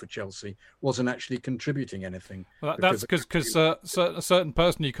seen play for Chelsea wasn't actually contributing anything. Well, that's because a certain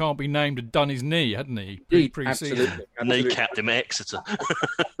person who can't be named had done his knee, hadn't he? Absolutely. Kneecapped him at Exeter.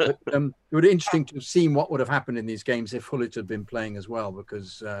 But, it would be interesting to have seen what would have happened in these games if Hullet had been playing as well,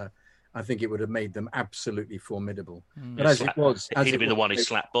 because I think it would have made them absolutely formidable. But as it was, he'd have been the one who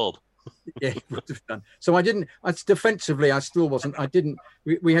slapped Bob. Yeah, he would have done. So I didn't. Defensively, I still wasn't. I didn't.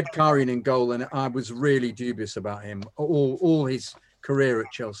 We had Karin in goal, and I was really dubious about him all his career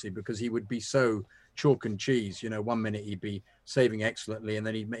at Chelsea, because he would be so chalk and cheese. 1 minute he'd be saving excellently, and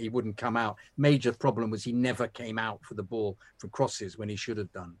then he wouldn't come out. Major problem was he never came out for the ball for crosses when he should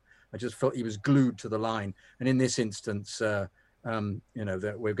have done. I just felt he was glued to the line. And in this instance, that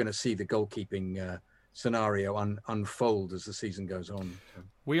we're going to see the goalkeeping scenario unfold as the season goes on.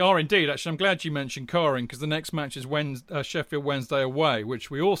 We are indeed. Actually, I'm glad you mentioned Karin, because the next match is Sheffield Wednesday away,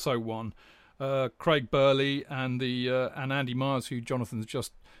 which we also won. Craig Burley and Andy Myers, who Jonathan's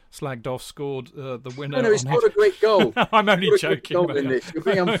just slagged off, scored the winner. No, he scored a great goal. I'm only joking. You're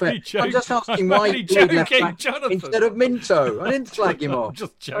being unfair. I'm just asking why he played left back instead of Minto. I didn't slag him off. I'm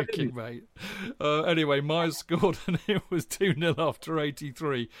just joking, mate. Anyway, Myers scored, and it was 2-0 after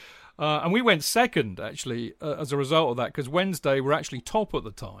 83. And we went second, actually, as a result of that, because Wednesday were actually top at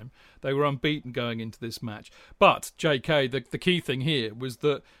the time. They were unbeaten going into this match. But, JK, the key thing here was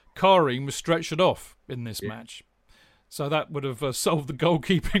that Karim was stretchered off in this match. So that would have solved the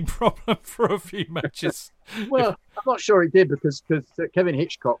goalkeeping problem for a few matches. Well, I'm not sure it did, because Kevin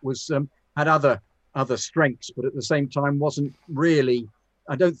Hitchcock had other strengths, but at the same time wasn't really...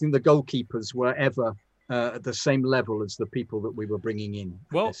 I don't think the goalkeepers were ever... at the same level as the people that we were bringing in.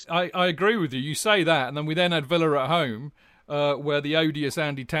 Well, I agree with you. You say that, and then we then had Villa at home, where the odious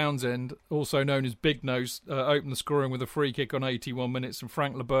Andy Townsend, also known as Big Nose, opened the scoring with a free kick on 81 minutes, and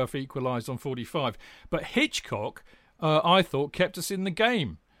Frank Leboeuf equalised on 45. But Hitchcock, I thought, kept us in the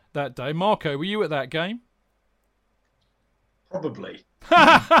game that day. Marco, were you at that game? Probably.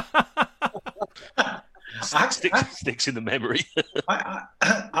 Sticks in the memory. I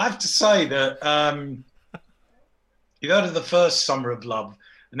have to say that you heard of the first Summer of Love,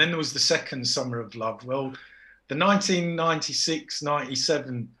 and then there was the second Summer of Love. Well, the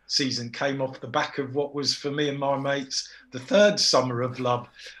 1996-97 season came off the back of what was, for me and my mates, the third Summer of Love.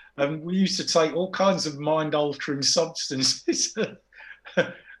 And we used to take all kinds of mind-altering substances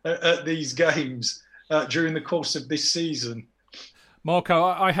at these games during the course of this season. Marco,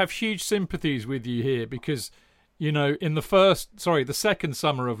 I have huge sympathies with you here, because, in the second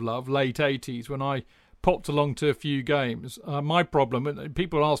Summer of Love, late 80s, when I popped along to a few games, my problem, and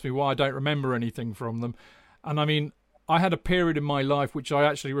people ask me why I don't remember anything from them, and I mean, I had a period in my life which I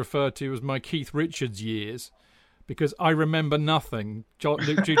actually refer to as my Keith Richards years, because I remember nothing due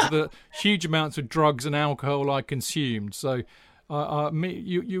to the huge amounts of drugs and alcohol I consumed. So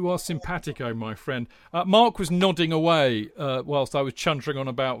you are simpatico, my friend. Mark was nodding away whilst I was chuntering on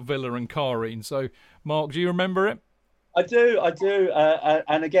about Villa and Karin. So, Mark, do you remember it? I do.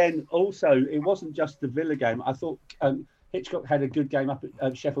 And again, also, it wasn't just the Villa game. I thought Hitchcock had a good game up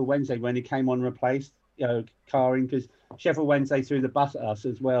at Sheffield Wednesday when he came on and replaced Karin, because Sheffield Wednesday threw the bus at us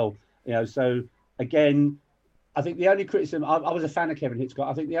as well. So again, I think the only criticism, I was a fan of Kevin Hitchcock.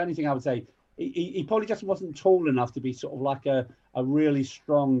 I think the only thing I would say, he probably just wasn't tall enough to be sort of like a really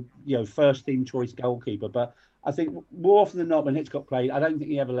strong, first team choice goalkeeper. But I think more often than not, when Hitchcock played, I don't think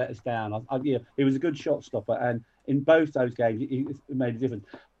he ever let us down. He was a good shot stopper, and in both those games, he made a difference.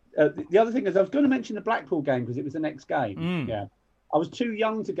 The other thing is, I was going to mention the Blackpool game because it was the next game. Yeah, I was too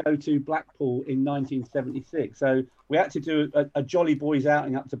young to go to Blackpool in 1976, so we had to do a Jolly Boys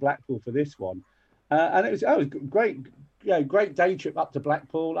outing up to Blackpool for this one, and it was great. Great day trip up to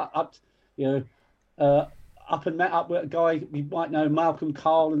Blackpool, up and met up with a guy you might know, Malcolm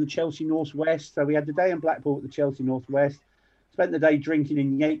Carl, in the Chelsea North West. So we had the day in Blackpool at the Chelsea North West, spent the day drinking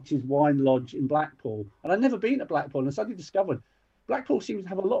in Yates's Wine Lodge in Blackpool. And I'd never been to Blackpool, and I suddenly discovered Blackpool seems to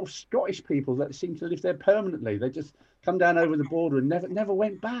have a lot of Scottish people that seem to live there permanently. They just come down over the border and never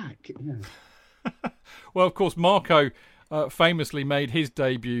went back. Yeah. Well, of course, Marco famously made his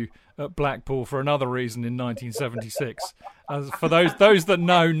debut at Blackpool for another reason in 1976. As for those that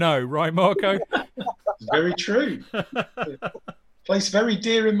know, right, Marco? Very true. Place very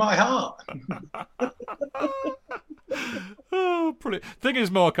dear in my heart. Oh, brilliant. Thing is,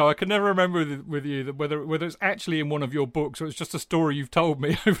 Marco, I can never remember with you that whether it's actually in one of your books or it's just a story you've told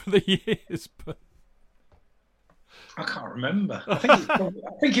me over the years. But I can't remember. I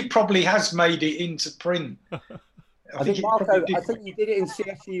think it probably has made it into print. I think Marco, I think you did it in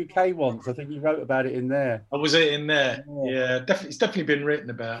CSU UK once. I think you wrote about it in there. Oh, was it in there? Yeah, definitely. It's definitely been written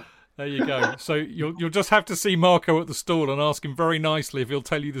about. There you go. So you'll just have to see Marco at the stall and ask him very nicely if he'll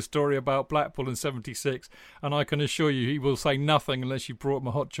tell you the story about Blackpool in '76. And I can assure you he will say nothing unless you brought him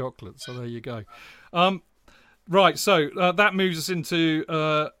a hot chocolate. So there you go. Right, so that moves us into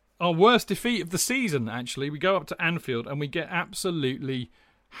our worst defeat of the season, actually. We go up to Anfield and we get absolutely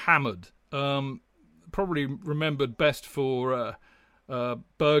hammered. Probably remembered best for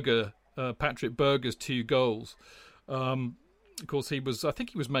Patrick Berger's 2 goals. Of course, I think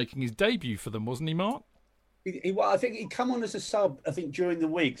he was making his debut for them, wasn't he, Mark? I think he'd come on as a sub, I think, during the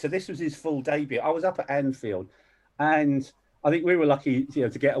week. So this was his full debut. I was up at Anfield, and I think we were lucky, to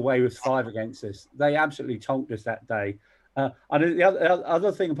get away with 5 against us. They absolutely tonked us that day. And the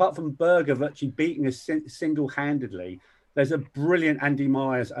other thing, apart from Berger virtually beating us single-handedly, there's a brilliant Andy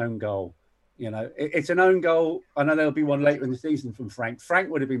Myers own goal. It's an own goal. I know there'll be one later in the season from Frank.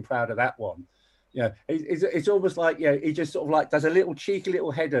 Frank would have been proud of that one. It's almost like, he just sort of like does a little cheeky little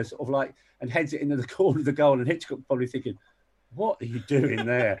header sort of like and heads it into the corner of the goal, and Hitchcock probably thinking, what are you doing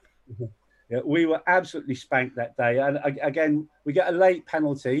there? We were absolutely spanked that day. And again, we get a late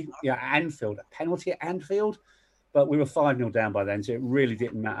penalty, Anfield, a penalty at Anfield, but we were 5-0 down by then, so it really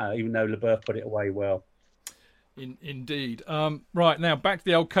didn't matter, even though LeBeuf put it away well. Indeed. Right, now back to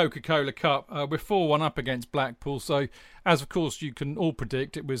the old Coca-Cola Cup. We're 4-1 up against Blackpool, so as of course you can all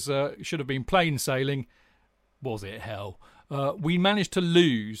predict, it should have been plain sailing. Was it hell? We managed to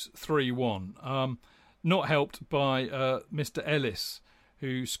lose 3-1, not helped by Mr. Ellis,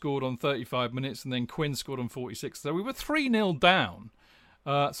 who scored on 35 minutes, and then Quinn scored on 46. So we were 3-0 down,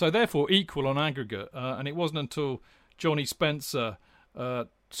 so therefore equal on aggregate, and it wasn't until Johnny Spencer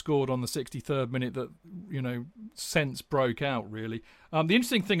scored on the 63rd minute that sense broke out, really. The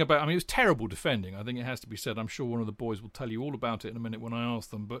interesting thing about, it was terrible defending, I think it has to be said. I'm sure one of the boys will tell you all about it in a minute when I ask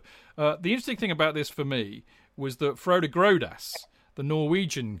them, but the interesting thing about this for me was that Frode Grodas, the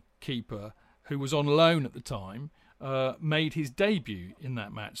Norwegian keeper who was on loan at the time, made his debut in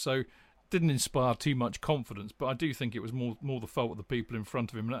that match, so didn't inspire too much confidence, but I do think it was more the fault of the people in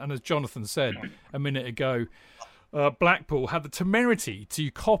front of him. And as Jonathan said a minute ago, Blackpool had the temerity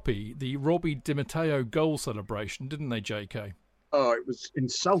to copy the Robbie Di Matteo goal celebration, didn't they, JK? Oh, it was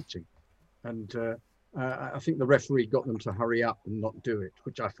insulting. And I think the referee got them to hurry up and not do it,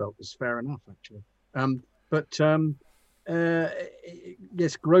 which I felt was fair enough, actually.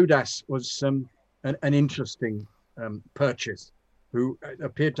 Yes, Grodas was an interesting purchase, who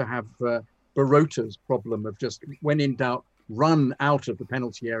appeared to have Barota's problem of just, when in doubt, run out of the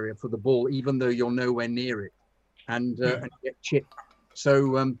penalty area for the ball, even though you're nowhere near it. And get chipped.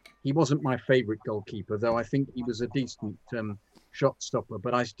 So he wasn't my favourite goalkeeper, though I think he was a decent shot stopper.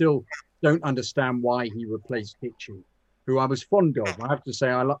 But I still don't understand why he replaced Hitchy, who I was fond of. I have to say,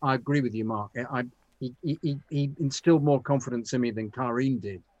 I agree with you, Mark. He instilled more confidence in me than Karim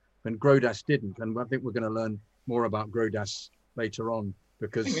did, and Grodas didn't. And I think we're going to learn more about Grodas later on,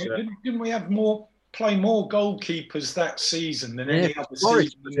 because didn't we have play more goalkeepers that season than any other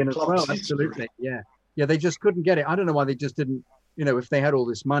Forrest season was in as well, absolutely, yeah, they just couldn't get it. I don't know why they just didn't, if they had all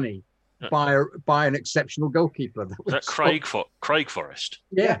this money, buy an exceptional goalkeeper. That Craig Forrest?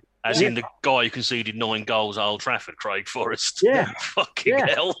 Yeah. As in the guy who conceded 9 goals at Old Trafford, Craig Forrest. Yeah. Fucking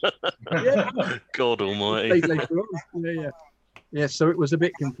hell. Yeah. God almighty. Yeah, so it was a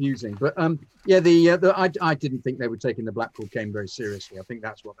bit confusing. But I didn't think they were taking the Blackpool game very seriously. I think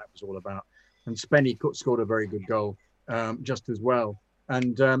that's what that was all about. And Spenny scored a very good goal just as well.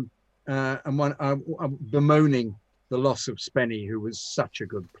 And bemoaning the loss of Spenny, who was such a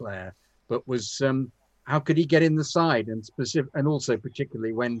good player, but was how could he get in the side, and also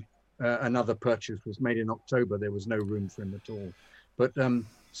particularly when another purchase was made in October, there was no room for him at all. But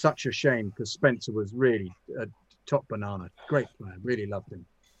such a shame, because Spencer was really a top banana, great player, really loved him.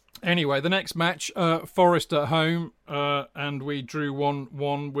 Anyway, the next match, Forest at home, and we drew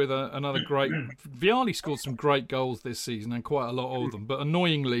 1-1 with another great. Vialli scored some great goals this season, and quite a lot of them. But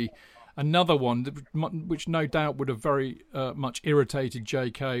annoyingly, another one which no doubt would have very much irritated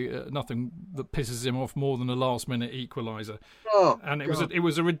JK. Nothing that pisses him off more than a last-minute equaliser. And it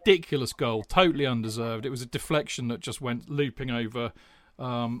was a ridiculous goal, totally undeserved. It was a deflection that just went looping over.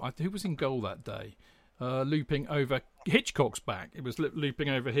 Who was in goal that day? Looping over Hitchcock's back. It was looping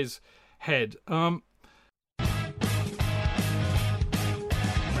over his head.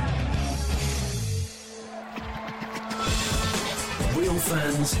 Real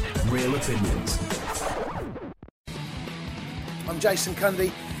fans, real opinions. I'm Jason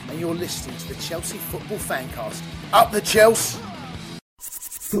Cundy, and you're listening to the Chelsea Football Fancast. Up the Chelsea!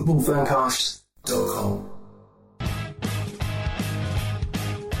 Footballfancast.com.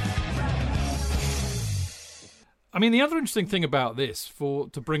 I mean, the other interesting thing about this,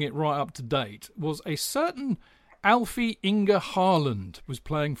 to bring it right up to date, was a certain Alfie Inge Haaland was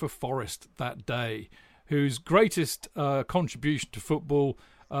playing for Forest that day, whose greatest contribution to football,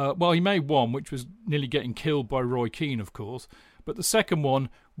 he made one, which was nearly getting killed by Roy Keane, of course, but the second one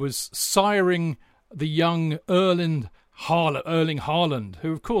was siring the young Erling Haaland,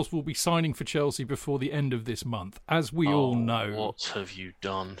 who, of course, will be signing for Chelsea before the end of this month, as we all know. What have you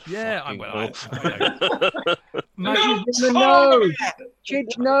done? Yeah, I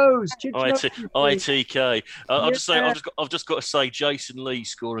Chidge knows. ITK. I've just got to say, Jason Lee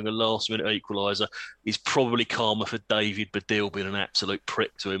scoring a last-minute equaliser is probably karma for David Baddiel being an absolute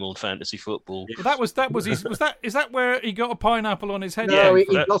prick to him on fantasy football. Well, is that where he got a pineapple on his head? No, he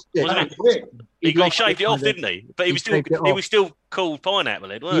lost it. He shaved it off, didn't he? But he was still called Pineapple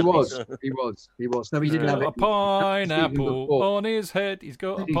Head, wasn't he? He was. No, he didn't have a pineapple on his head. He's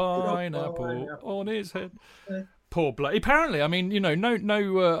got a pineapple on his head. Poor bloke. Apparently, I mean,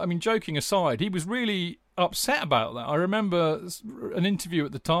 joking aside, he was really upset about that. I remember an interview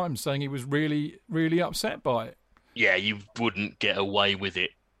at the time saying he was really, really upset by it. Yeah, you wouldn't get away with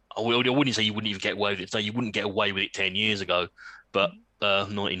it. I wouldn't say you wouldn't even get away with it. You wouldn't get away with it 10 years ago, but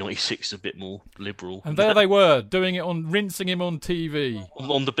 1996 is a bit more liberal. And there they were, rinsing him on TV.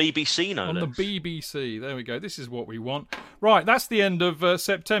 On the BBC, no less. On the BBC. There we go. This is what we want. Right, that's the end of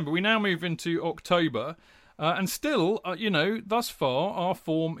September. We now move into October. And still, thus far, our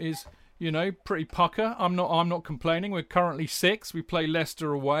form is, pretty pucker. I'm not complaining. We're currently 6th. We play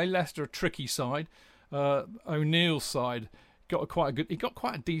Leicester away. Leicester, a tricky side. O'Neill's side got quite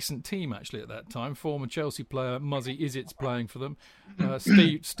a decent team actually at that time. Former Chelsea player Muzzy Izzet's playing for them.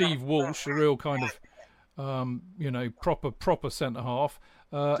 Steve Walsh, a real kind of proper centre half.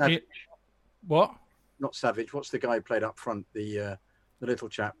 What? Not Savage. What's the guy who played up front? The little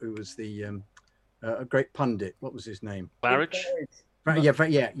chap who was a great pundit. What was his name? Claridge.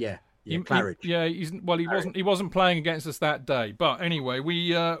 Yeah. Claridge. He wasn't playing against us that day. But anyway,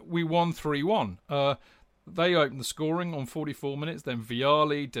 we won 3-1. They opened the scoring on 44 minutes, then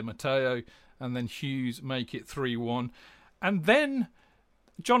Vialli, Di Matteo, and then Hughes make it 3-1. And then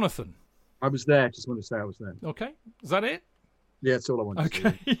Jonathan. I was there. Just want to say I was there. Okay. Is that it? Yeah, that's all I wanted to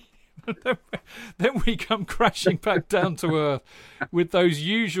say. Then we come crashing back down to earth with those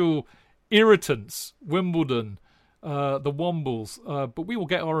usual irritants, Wimbledon, the Wombles. But we will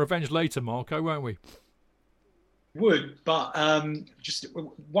get our revenge later, Marco, won't we? Would, but just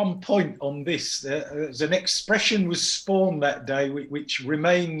one point on this. There's an expression was spawned that day which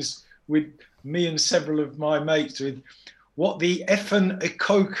remains with me and several of my mates with what the effing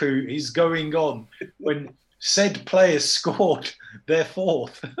Ikoku is going on when said players scored their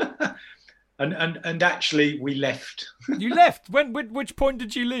fourth. and actually we left. You left? Which point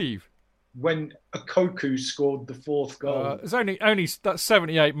did you leave? When Ikoku scored the fourth goal. It's only that's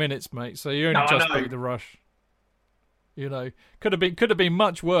 78 minutes, mate, so you only just beat the rush. Could have been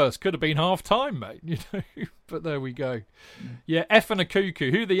much worse. Could have been half time, mate. But there we go. Yeah, effing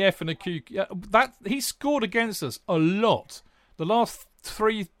Ikoku. Who the effing Ikoku? That he scored against us a lot. The last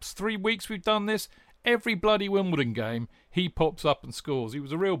three weeks we've done this, every bloody Wimbledon game he pops up and scores. He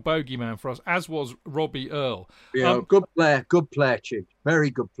was a real bogeyman for us, as was Robbie Earle. Yeah, good player, Chid.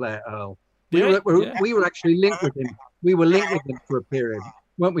 Very good player, Earle. We were actually linked with him. We were linked with him for a period,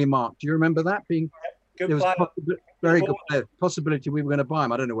 weren't we, Mark? Do you remember that being? There was very good player. Possibility we were going to buy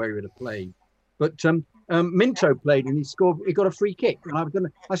him. I don't know where he would have played, but Minto played and he scored. He got a free kick, and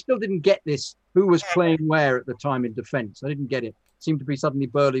I still didn't get this. Who was playing where at the time in defence? I didn't get it. It seemed to be suddenly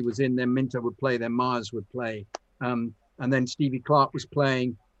Burley was in, then Minto would play, then Myers would play, and then Stevie Clark was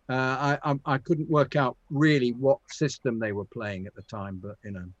playing. I couldn't work out really what system they were playing at the time, but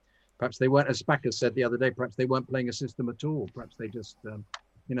perhaps they weren't, as Spacker said the other day. Perhaps they weren't playing a system at all. Perhaps they just.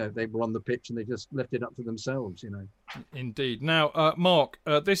 They were on the pitch and they just left it up to themselves, Indeed. Now, Mark,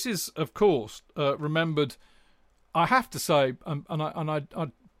 this is, of course, remembered, I have to say, and I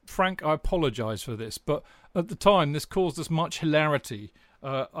Frank, I apologise for this, but at the time this caused us much hilarity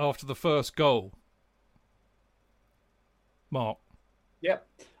after the first goal. Mark. Yep.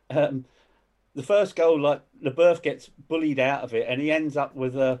 The first goal, like Leboeuf gets bullied out of it, and he ends up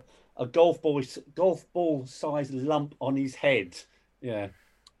with a golf ball sized lump on his head. Yeah.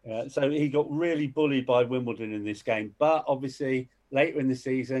 So he got really bullied by Wimbledon in this game. But obviously, later in the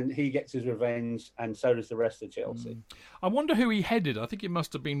season, he gets his revenge, and so does the rest of Chelsea. I wonder who he headed. I think it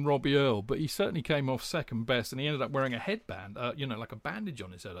must have been Robbie Earle, but he certainly came off second best, and he ended up wearing a headband, like a bandage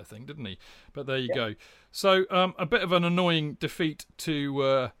on his head, I think, didn't he? But there you go. So a bit of an annoying defeat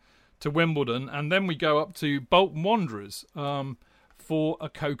to Wimbledon, and then we go up to Bolton Wanderers for a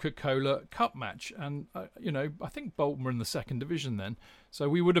Coca-Cola Cup match. And, I think Bolton were in the second division then, so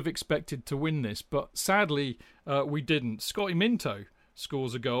we would have expected to win this. But sadly, we didn't. Scotty Minto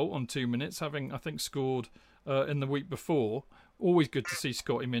scores a goal on 2 minutes, having, I think, scored in the week before. Always good to see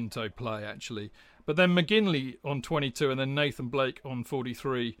Scotty Minto play, actually. But then McGinley on 22 and then Nathan Blake on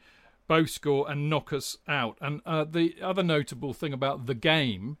 43 both score and knock us out. And the other notable thing about the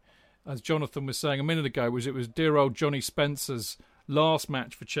game, as Jonathan was saying a minute ago, was it was dear old Johnny Spencer's last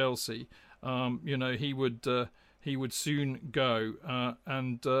match for Chelsea. He would soon go,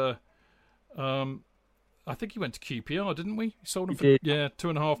 and I think he went to QPR, didn't we? Sold him for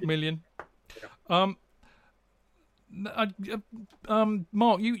 $2.5 million.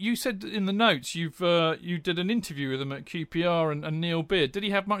 Mark, you said in the notes you did an interview with him at QPR and Neil Beard. Did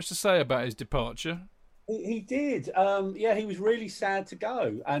he have much to say about his departure? He did. He was really sad to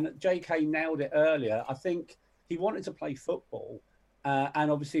go, and JK nailed it earlier. I think he wanted to play football. And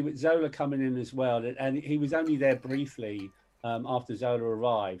obviously with Zola coming in as well, and he was only there briefly after Zola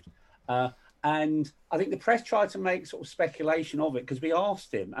arrived. And I think the press tried to make sort of speculation of it because we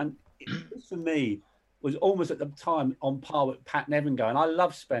asked him, and this for me was almost at the time on par with Pat Nevin going, I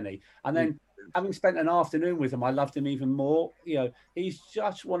love Spenny. And then having spent an afternoon with him, I loved him even more. He's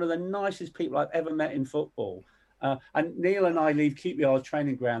just one of the nicest people I've ever met in football. And Neil and I leave QPR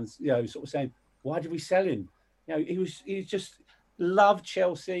training grounds, sort of saying, why did we sell him? He was just loved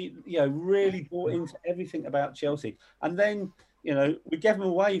Chelsea, really bought into everything about Chelsea. And then, we gave him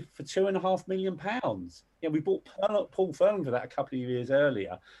away for £2.5 million. We bought Paul Furlan for that a couple of years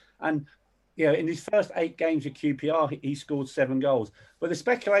earlier. And, in his first 8 games at QPR, he scored 7 goals. But the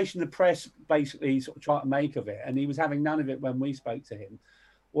speculation the press basically sort of tried to make of it, and he was having none of it when we spoke to him,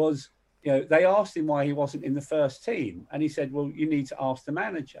 was, they asked him why he wasn't in the first team. And he said, well, you need to ask the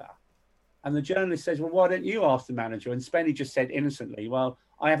manager. And the journalist says, well, why don't you ask the manager? And Spenny just said innocently, well,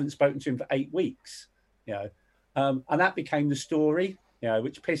 I haven't spoken to him for 8 weeks, and that became the story,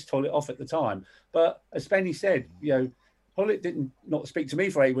 which pissed Hollett off at the time. But as Spenny said, Hollett didn't not speak to me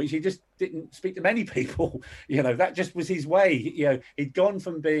for 8 weeks. He just didn't speak to many people. That just was his way. He'd gone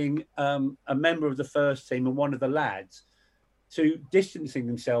from being a member of the first team and one of the lads to distancing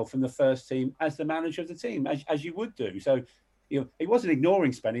himself from the first team as the manager of the team, as you would do. So, he wasn't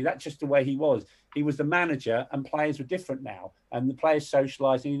ignoring Spenny. That's just the way he was. He was the manager, and players were different now. And the players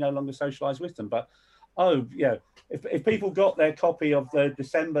socialised, and he no longer socialised with them. But, if people got their copy of the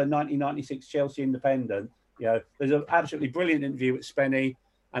December 1996 Chelsea Independent, there's an absolutely brilliant interview with Spenny.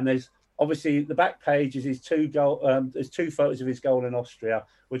 And there's obviously the back page is his 2 goal. There's 2 photos of his goal in Austria,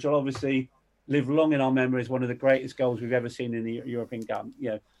 which will obviously live long in our memory as one of the greatest goals we've ever seen in the European Cup.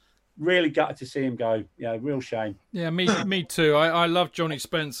 Really gutted to see him go. Real shame. Yeah, me too. I love Johnny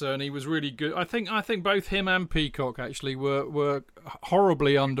Spencer, and he was really good. I think both him and Peacock actually were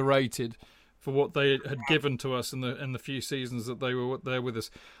horribly underrated for what they had given to us in the few seasons that they were there with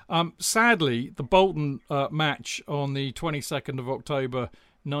us. Sadly, the Bolton match on the 22nd of October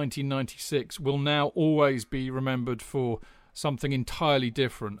 1996 will now always be remembered for something entirely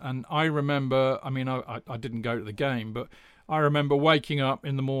different. And I remember, I didn't go to the game, but I remember waking up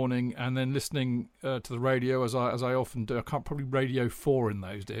in the morning and then listening to the radio as I often do. I can't probably Radio 4 in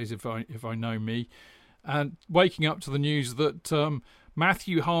those days if I know me, and waking up to the news that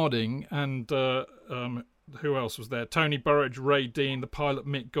Matthew Harding and who else was there? Tony Burridge, Ray Dean, the pilot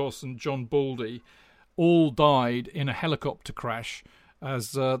Mick Goss, and John Baldy all died in a helicopter crash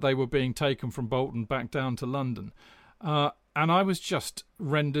as they were being taken from Bolton back down to London. And I was just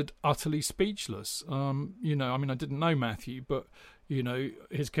rendered utterly speechless. I didn't know Matthew, but,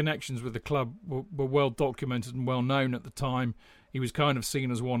 his connections with the club were well documented and well known at the time. He was kind of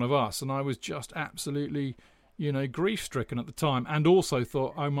seen as one of us. And I was just absolutely, grief-stricken at the time. And also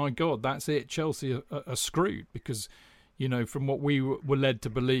thought, oh, my God, that's it. Chelsea are screwed. Because, from what we were led to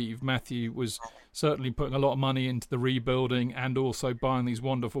believe, Matthew was certainly putting a lot of money into the rebuilding and also buying these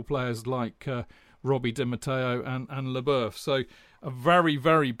wonderful players like Robbie Di Matteo and Leboeuf. So a very,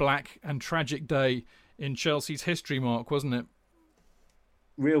 very black and tragic day in Chelsea's history, Mark, wasn't it?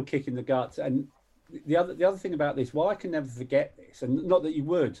 Real kick in the guts. And the other thing about this, why I can never forget this, and not that you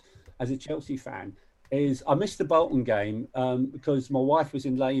would as a Chelsea fan, is I missed the Bolton game because my wife was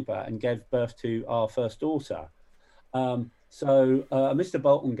in labour and gave birth to our first daughter. So I missed the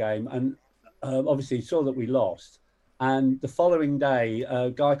Bolton game and obviously saw that we lost. And the following day, a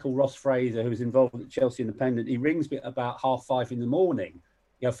guy called Ross Fraser, who was involved with the Chelsea Independent, he rings me at about 5:30 in the morning.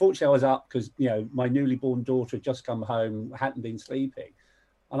 Fortunately, I was up because, my newly born daughter had just come home, hadn't been sleeping.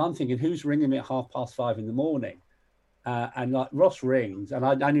 And I'm thinking, who's ringing me at 5:30 in the morning? And like Ross rings, and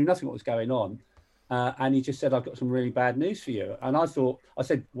I knew nothing what was going on. And he just said, I've got some really bad news for you. And I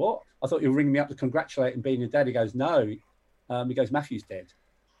said, what? I thought you were ringing me up to congratulate him being a dad. He goes, no. He goes, Matthew's dead.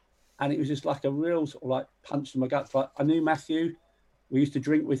 And it was just like a real sort of like punch to my guts. Like I knew Matthew. We used to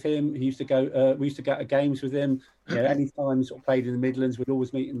drink with him. He used to go. We used to go to games with him. Anytime he sort of played in the Midlands, we'd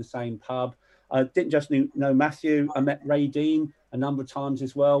always meet in the same pub. I didn't just know Matthew. I met Ray Dean a number of times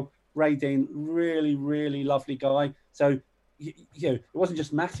as well. Ray Dean, really, really lovely guy. So, it wasn't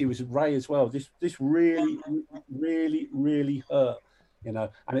just Matthew; it was Ray as well. This really, really, really hurt. And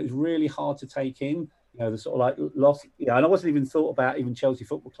it was really hard to take in. The sort of like loss. And I wasn't even thought about even Chelsea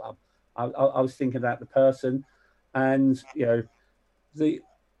Football Club. I was thinking about the person, and the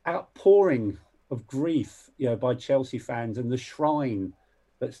outpouring of grief, by Chelsea fans and the shrine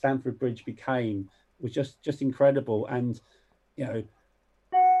that Stamford Bridge became was just incredible. And I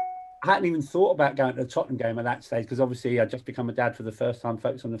hadn't even thought about going to the Tottenham game at that stage because obviously I'd just become a dad for the first time,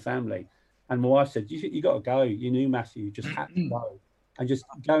 focused on the family. And my wife said, "You got to go. You knew Matthew. You just had to go." And just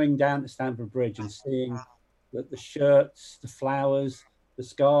going down to Stamford Bridge and seeing the shirts, the flowers, the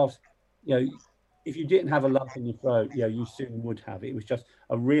scarves, if you didn't have a lump in your throat, you soon would have. It was just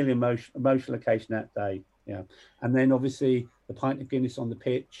a really emotional occasion that day. And then obviously the pint of Guinness on the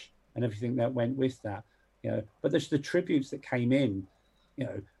pitch and everything that went with that. But there's the tributes that came in,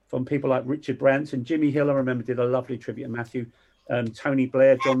 from people like Richard Branson, Jimmy Hill, I remember, did a lovely tribute to Matthew, Tony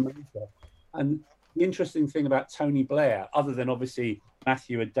Blair, John Major. And the interesting thing about Tony Blair, other than obviously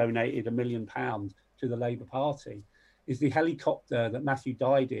Matthew had donated £1 million to the Labour Party, is the helicopter that Matthew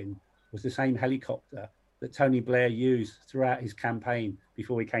died in was the same helicopter that Tony Blair used throughout his campaign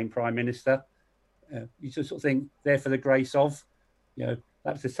before he became Prime Minister. You just sort of think, there for the grace of,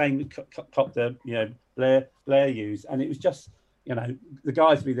 that's the same copter, Blair used. And it was just, the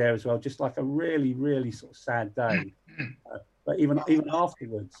guys would be there as well, just like a really, really sort of sad day. But even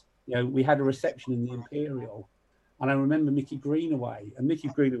afterwards, we had a reception in the Imperial. And I remember Mickey Greenaway, and Mickey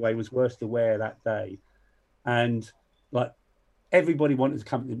Greenaway was worst aware that day. And like everybody wanted to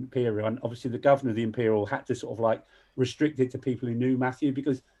come to the Imperial. And obviously the governor of the Imperial had to sort of like restrict it to people who knew Matthew,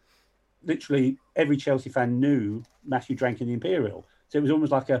 because literally every Chelsea fan knew Matthew drank in the Imperial. So it was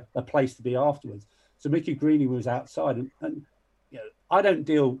almost like a place to be afterwards. So Mickey Greenaway was outside. And I don't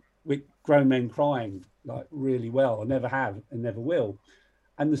deal with grown men crying like really well. I never have and never will.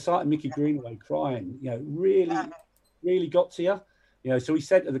 And the sight of Mickey Greenaway crying, really, really got to you. So he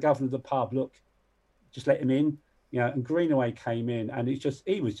said to the governor of the pub, look, just let him in. And Greenaway came in, and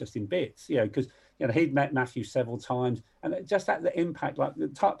he was just in bits, because he'd met Matthew several times, and just that the impact, like the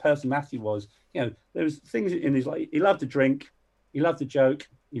type of person Matthew was, there was things in his life. He loved to drink, he loved to joke,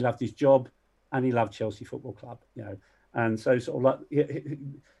 he loved his job, and he loved Chelsea Football Club, and so sort of like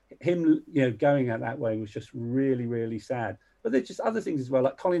him, going out that way was just really, really sad. But there's just other things as well,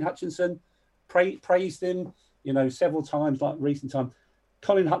 like Colin Hutchinson praised him, several times, like recent time.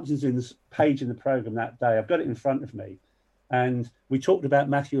 Colin Hutchinson's page in the programme that day, I've got it in front of me. And we talked about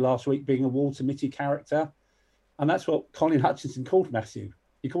Matthew last week being a Walter Mitty character. And that's what Colin Hutchinson called Matthew.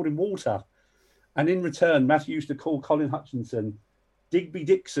 He called him Walter. And in return, Matthew used to call Colin Hutchinson Digby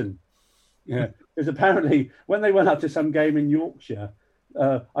Dixon. Because apparently when they went up to some game in Yorkshire,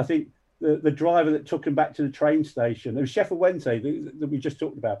 I think the driver that took him back to the train station, it was Sheffield Wednesday that we just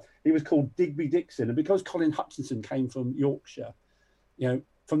talked about, he was called Digby Dixon. And because Colin Hutchinson came from Yorkshire,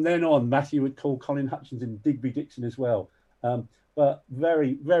 from then on, Matthew would call Colin Hutchinson Digby Dixon as well. But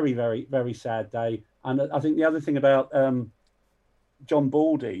very, very, very, very sad day. And I think the other thing about John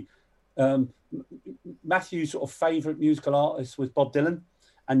Baldy, Matthew's sort of favourite musical artist was Bob Dylan.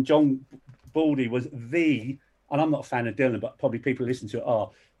 And John Baldy was and I'm not a fan of Dylan, but probably people who listen to it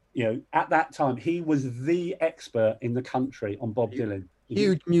are, at that time, he was the expert in the country on Bob Dylan.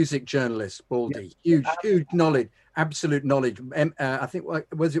 Huge music journalist, Baldy. Huge knowledge, absolute knowledge. I think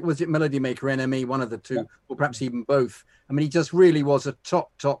was it Melody Maker, NME, one of the two, or perhaps even both. I mean, he just really was a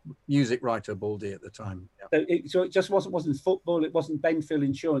top music writer, Baldy, at the time. So it just wasn't football. It wasn't Benfield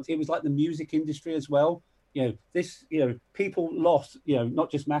Insurance. It was like the music industry as well. this, people lost,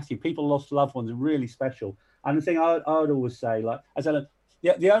 not just Matthew, people lost loved ones, are really special. And the thing I would always say, like, as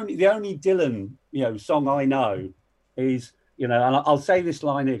the only Dylan, song I know is, and I'll say this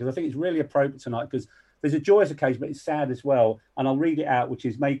line here because I think it's really appropriate tonight, because there's a joyous occasion, but it's sad as well. And I'll read it out, which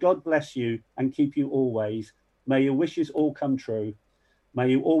is, may God bless you and keep you always. May your wishes all come true.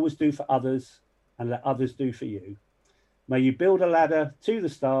 May you always do for others and let others do for you. May you build a ladder to the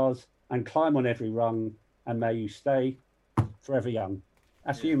stars and climb on every rung, and may you stay forever young.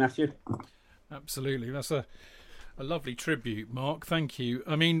 That's for you, Matthew. Absolutely. That's a lovely tribute, Mark. Thank you.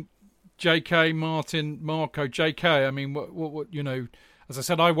 I mean, JK, Martin, Marco, JK, I mean, what as I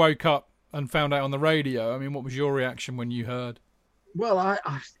said, I woke up and found out on the radio. I mean, what was your reaction when you heard? Well,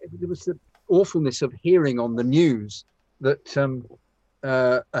 there was the awfulness of hearing on the news that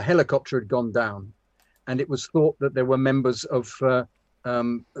a helicopter had gone down, and it was thought that there were members of the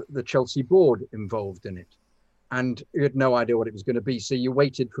Chelsea board involved in it, and you had no idea what it was going to be. So you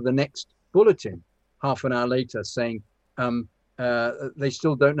waited for the next bulletin half an hour later saying they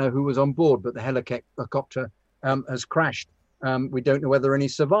still don't know who was on board, but the helicopter has crashed. We don't know whether there are any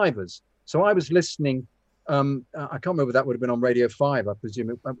survivors. So I was listening. I can't remember if that would have been on Radio 5, I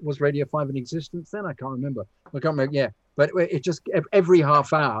presume. Was Radio 5 in existence then? I can't remember. Yeah. But it just, every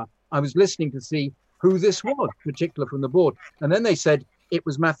half hour, I was listening to see who this was, particular from the board. And then they said it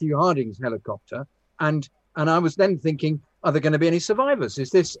was Matthew Harding's helicopter. And I was then thinking, are there going to be any survivors? Is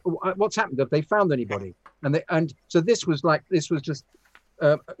this, what's happened? Have they found anybody? And so this was just,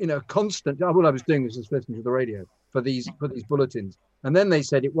 constant. All I was doing was just listening to the radio for these bulletins. And then they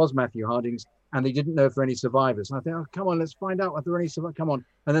said it was Matthew Harding's, and they didn't know if there were any survivors. And I think, oh, come on, let's find out if there are any survivors. Come on.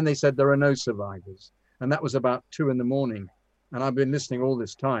 And then they said there are no survivors. And that was about 2 a.m. And I've been listening all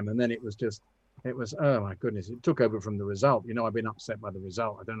this time. And then it was, oh my goodness, it took over from the result. I've been upset by the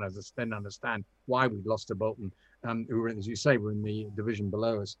result. I don't understand why we lost to Bolton, who were, as you say, were in the division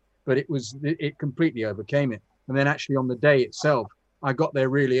below us. But it completely overcame it. And then actually on the day itself, I got there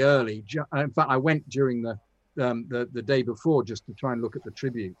really early. In fact, I went during the day before just to try and look at the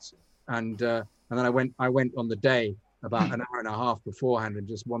tributes. And then I went on the day about an hour and a half beforehand and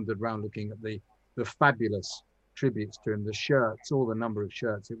just wandered around looking at the fabulous tributes to him, the shirts, all the number of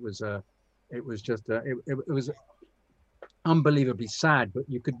shirts. It was unbelievably sad, but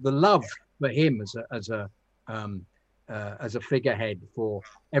the love for him as a figurehead for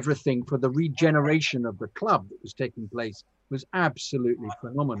everything, for the regeneration of the club that was taking place, was absolutely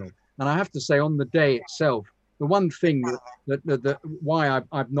phenomenal. And I have to say, on the day itself, the one thing that why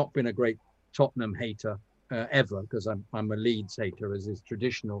I've not been a great Tottenham hater ever, because I'm a Leeds hater, as is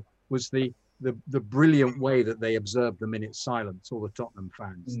traditional, was the brilliant way that they observed the minute silence, all the Tottenham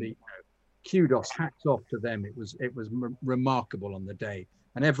fans. The kudos, hats off to them. It was remarkable on the day,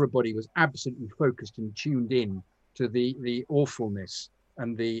 and everybody was absolutely focused and tuned in to the awfulness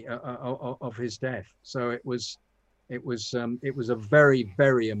and the of his death. So it was a very,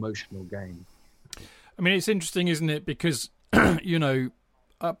 very emotional game. I mean, it's interesting, isn't it? Because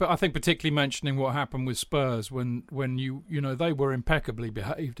but I think particularly mentioning what happened with Spurs when they were impeccably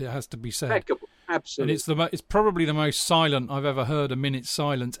behaved. It has to be said. Impeccable, absolutely. And it's probably the most silent I've ever heard a minute's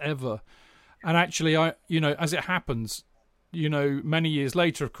silence ever. And actually, as it happens, many years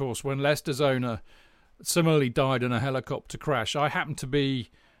later, of course, when Leicester's owner similarly died in a helicopter crash, I happened to be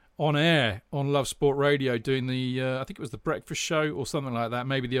on air on Love Sport Radio doing I think it was the breakfast show or something like that,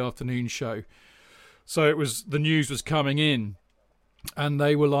 maybe the afternoon show. So the news was coming in, and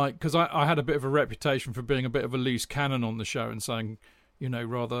they were like, because I had a bit of a reputation for being a bit of a loose cannon on the show and saying,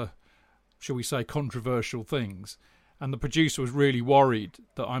 rather, shall we say, controversial things. And the producer was really worried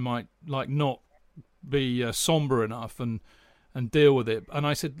that I might not be somber enough and deal with it. And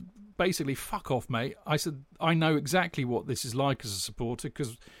I said, basically, fuck off, mate. I said, I know exactly what this is like as a supporter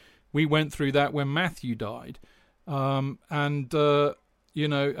because we went through that when Matthew died.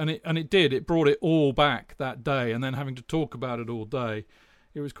 It did. It brought it all back that day, and then having to talk about it all day,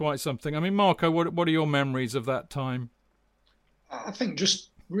 it was quite something. I mean, Marco, what are your memories of that time? I think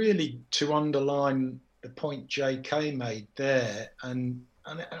just really to underline the point JK made there, and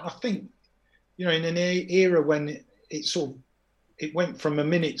I think in an era when it went from a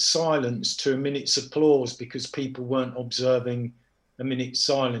minute's silence to a minute's applause because people weren't observing a minute's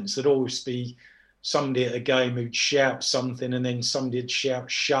silence. There'd always be somebody at a game who'd shout something, and then somebody'd shout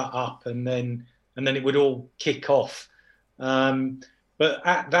 "shut up," and then it would all kick off. But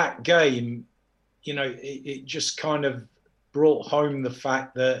at that game, it just kind of brought home the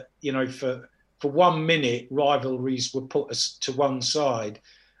fact that for 1 minute rivalries were put to one side,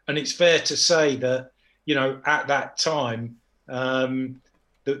 and it's fair to say that at that time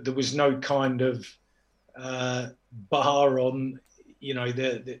there was no kind of bar on,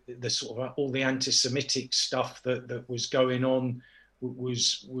 the sort of all the anti-Semitic stuff that was going on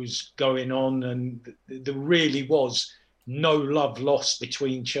was going on, and there really was no love lost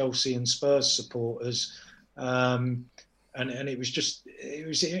between Chelsea and Spurs supporters, and it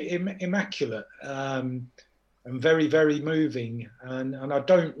was immaculate, and very, very moving, and I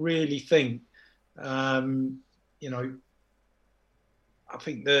don't really think, I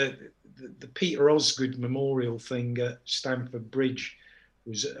think the Peter Osgood Memorial thing at Stamford Bridge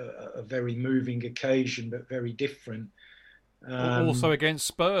was a very moving occasion, but very different. Also against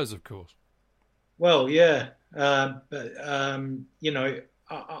Spurs, of course. Well, yeah, but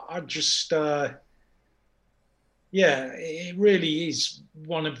I just, it really is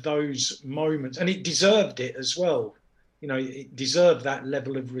one of those moments, and it deserved it as well. It deserved that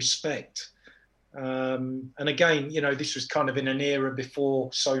level of respect. And again, this was kind of in an era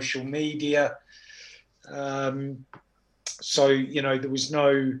before social media, so there was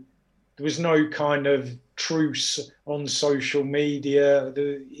no kind of truce on social media.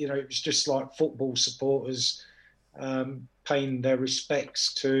 It was just like football supporters paying their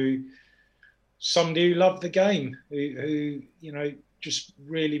respects to somebody who loved the game, who just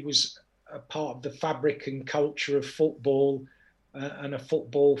really was a part of the fabric and culture of football, and a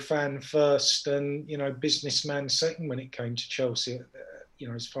football fan first, and businessman second when it came to Chelsea.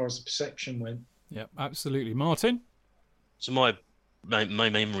 As far as the perception went. Yeah, absolutely, Martin. So my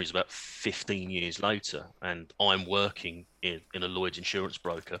memory is about 15 years later, and I'm working in a Lloyd's insurance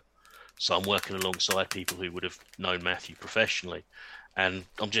broker. So I'm working alongside people who would have known Matthew professionally. And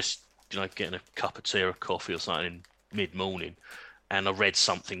I'm just, getting a cup of tea or coffee or something in mid-morning. And I read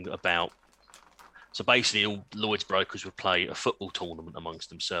something about, so basically all Lloyd's brokers would play a football tournament amongst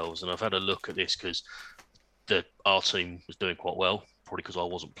themselves. And I've had a look at this because our team was doing quite well, probably because I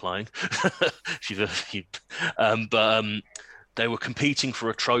wasn't playing. They were competing for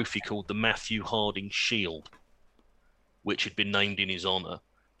a trophy called the Matthew Harding Shield, which had been named in his honour,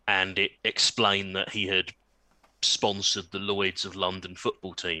 and it explained that he had sponsored the Lloyd's of London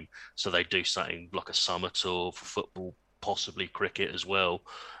football team. So they do something like a summer tour for football, possibly cricket as well,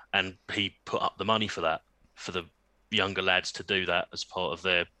 and he put up the money for that, for the younger lads to do that as part of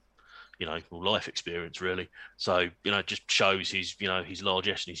their life experience, really. So, just shows his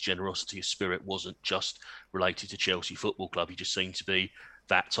largesse and his generosity. His spirit wasn't just related to Chelsea Football Club. He just seemed to be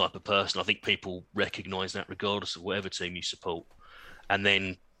that type of person. I think people recognise that regardless of whatever team you support. And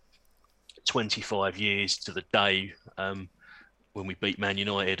then 25 years to the day when we beat Man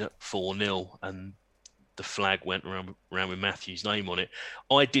United at 4-0 and the flag went around with Matthew's name on it.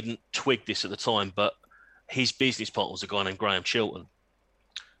 I didn't twig this at the time, but his business partner was a guy named Graham Chilton.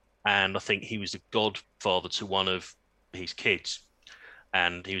 And I think he was the godfather to one of his kids,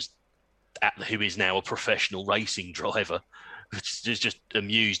 and he was who is now a professional racing driver, which just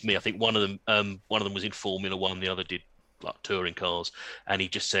amused me. I think one of them was in Formula One, the other did like touring cars, and he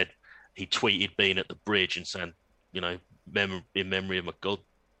just said he tweeted being at the bridge and saying, in memory of my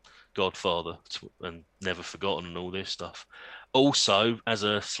godfather, and never forgotten, and all this stuff. Also, as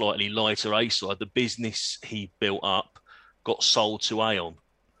a slightly lighter A-side, the business he built up got sold to Aon.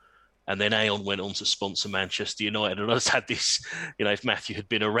 And then Aon went on to sponsor Manchester United. And I just had this, if Matthew had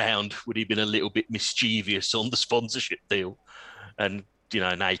been around, would he have been a little bit mischievous on the sponsorship deal? And,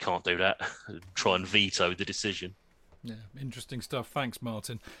 now you can't do that. Try and veto the decision. Yeah, interesting stuff. Thanks,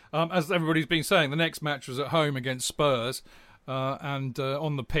 Martin. As everybody's been saying, the next match was at home against Spurs. And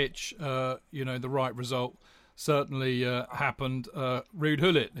on the pitch, the right result certainly happened. Ruud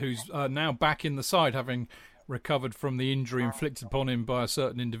Gullit, who's now back in the side, having recovered from the injury inflicted upon him by a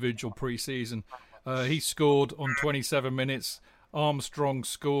certain individual pre-season. He scored on 27 minutes. Armstrong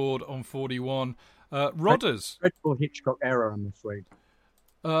scored on 41. Rodders. Dreadful Hitchcock error, I'm afraid.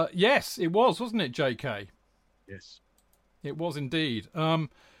 Yes, it was, wasn't it, JK? Yes. It was indeed. The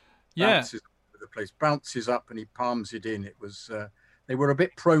place bounces up and he palms it in. It was. They were a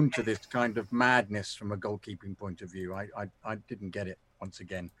bit prone to this kind of madness from a goalkeeping point of view. I didn't get it once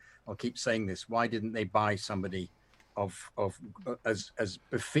again. I'll keep saying this. Why didn't they buy somebody as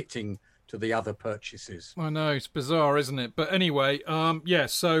befitting to the other purchases? I know, it's bizarre, isn't it? But anyway, so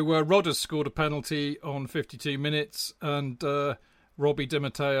Rodders scored a penalty on 52 minutes and Robbie Di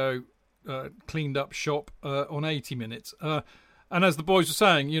Matteo cleaned up shop on 80 minutes. And as the boys were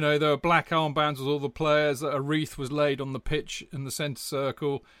saying, there were black armbands with all the players. A wreath was laid on the pitch in the centre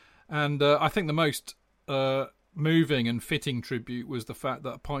circle. And I think the most moving and fitting tribute was the fact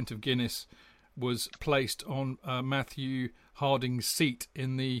that a pint of Guinness was placed on Matthew Harding's seat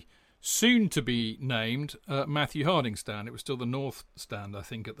in the soon-to-be named Matthew Harding stand. It was still the North stand, I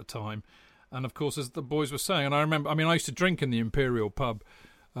think, at the time. And of course, as the boys were saying, and I remember, I used to drink in the Imperial pub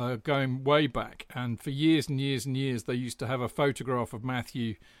going way back, and for years and years and years, they used to have a photograph of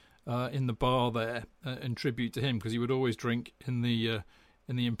Matthew in the bar there in tribute to him, because he would always drink in the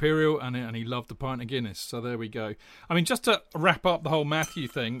Imperial, and he loved a pint of Guinness. So there we go. Just to wrap up the whole Matthew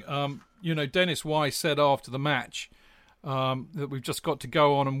thing, Dennis Wise said after the match that we've just got to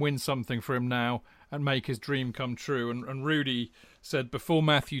go on and win something for him now and make his dream come true. And Rudy said, before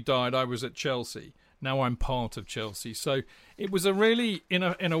Matthew died, I was at Chelsea. Now I'm part of Chelsea. So it was a really, in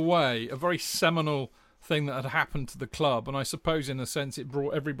a way, a very seminal thing that had happened to the club. And I suppose, in a sense, it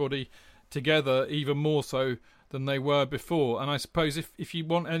brought everybody together even more so than they were before. And I suppose if you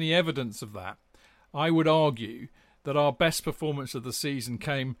want any evidence of that, I would argue that our best performance of the season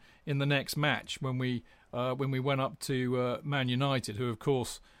came in the next match when we went up to Man United, who, of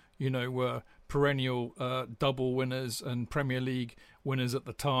course, were perennial double winners and Premier League winners at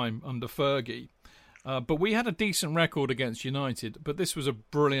the time under Fergie. But we had a decent record against United, but this was a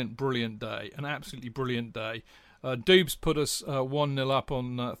brilliant, brilliant day, an absolutely brilliant day. Doobs put us 1-0 up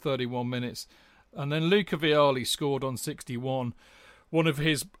on 31 minutes, and then Luca Vialli scored on 61, one of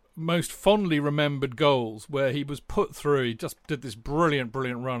his most fondly remembered goals, where he was put through. He just did this brilliant,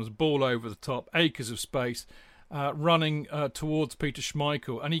 brilliant run, ball over the top, acres of space, running towards Peter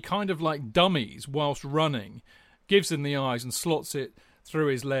Schmeichel, and he kind of like dummies whilst running, gives him the eyes and slots it through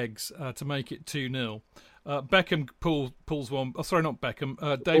his legs to make it 2-0. Beckham pulls one. Oh, sorry, not Beckham.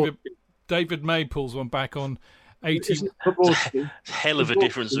 David May pulls one back on 80. Hell of a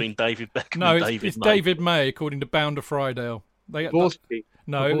difference between David Beckham and David May. It's David May, according to Bounder Friedale.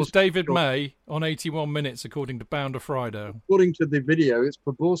 No, it was David May on 81 minutes, according to Bounder Friedale. According to the video, it's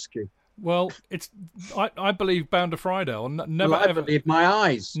Poborski. Well, I believe Bounder Friedale. I believe my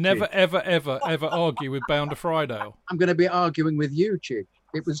eyes. Never, ever argue with Bounder Friedale. I'm going to be arguing with you, Chick.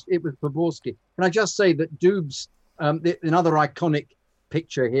 It was Poborski. Can I just say that Doobs, another iconic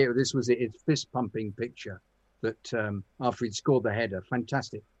picture here, this was his fist-pumping picture, that after he'd scored the header,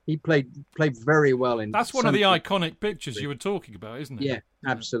 fantastic. He played very well in. That's one of the iconic pictures you were talking about, isn't it? Yeah,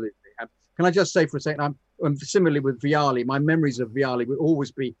 absolutely. Can I just say for a second, I'm similarly with Vialli. My memories of Vialli would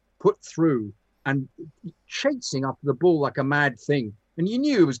always be put through and chasing after the ball like a mad thing. And you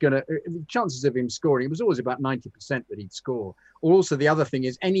knew it was going to, the chances of him scoring, it was always about 90% that he'd score. Also, the other thing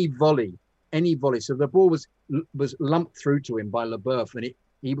is any volley. So the ball was lumped through to him by Leboeuf, and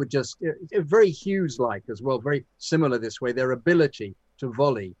he would just, very Hughes-like as well, very similar this way, their ability to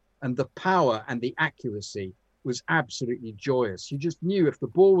volley and the power and the accuracy was absolutely joyous. You just knew if the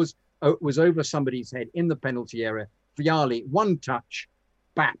ball was over somebody's head in the penalty area, Vialli, one touch,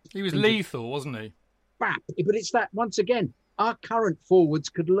 bap. He was lethal, wasn't he? Bap. But it's that, once again, our current forwards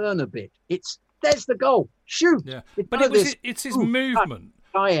could learn a bit. There's the goal. Shoot. Yeah. But it's his movement.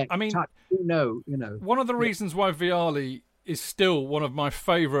 Touch, touch, you know. One of the reasons why Vialli is still one of my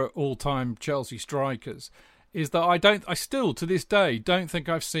favourite all-time Chelsea strikers is that I still, to this day, don't think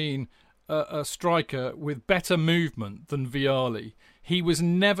I've seen a striker with better movement than Vialli. He was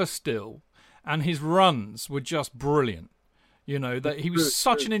never still, and his runs were just brilliant. That he was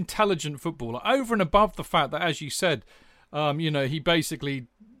such an intelligent footballer, over and above the fact that, as you said, he basically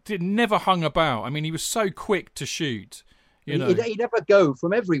never hung about. He was so quick to shoot. He'd ever go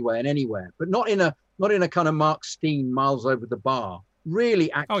from everywhere and anywhere, but not in a kind of Mark Steen miles over the bar. Really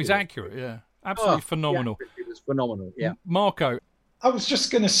accurate. Oh, he's accurate, yeah. Absolutely phenomenal. Yeah, it was phenomenal, yeah. Marco. I was just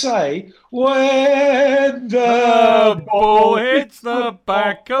going to say, when the ball hits the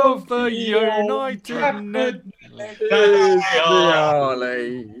back of the United net.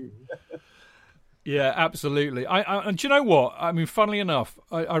 Yeah, absolutely. And do you know what? Funnily enough,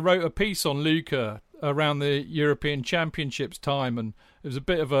 I wrote a piece on Luca around the European Championships time, and it was a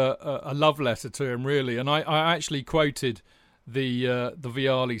bit of a love letter to him, really. And I actually quoted the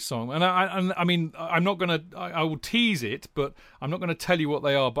Vialli song, and I'm not going to. I will tease it, but I'm not going to tell you what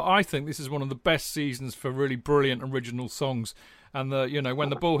they are. But I think this is one of the best seasons for really brilliant original songs. And when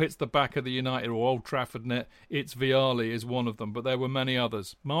the ball hits the back of the United or Old Trafford net, it's Vialli is one of them. But there were many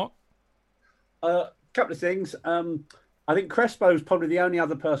others. Mark, couple of things. I think Crespo is probably the only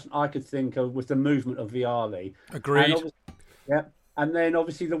other person I could think of with the movement of Vialli. Agreed. And then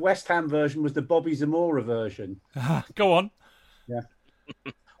obviously the West Ham version was the Bobby Zamora version. Go on. Yeah.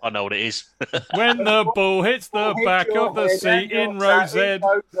 I know what it is. When the ball hits the back of the seat in Rosette.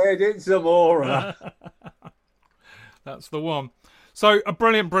 It's Zamora. That's the one. So a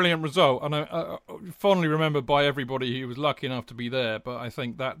brilliant result, and I fondly remembered by everybody who was lucky enough to be there. But I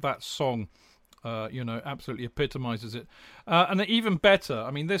think that song, absolutely epitomises it. And even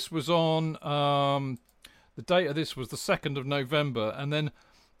better, this was on the date of this was the 2nd of November, and then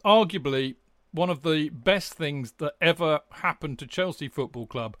arguably one of the best things that ever happened to Chelsea Football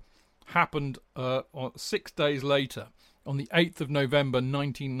Club happened 6 days later, on the 8th of November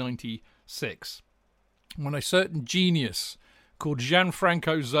 1996, when a certain genius called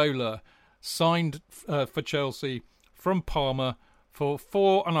Gianfranco Zola signed for Chelsea from Parma for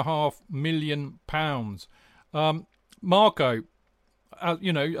 £4.5 million. Marco,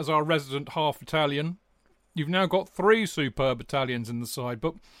 as our resident half Italian, you've now got 3 superb Italians in the side,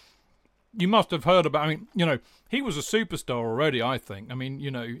 but you must have heard about, he was a superstar already, I think.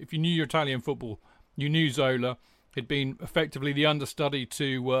 If you knew your Italian football, you knew Zola. He'd been effectively the understudy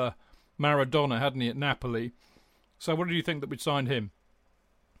to Maradona, hadn't he, at Napoli? So what did you think that we'd signed him?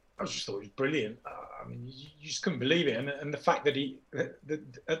 I just thought it was brilliant. You just couldn't believe it. And the fact that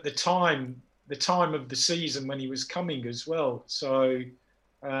at the time of the season when he was coming as well. So,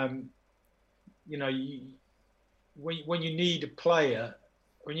 when you need a player,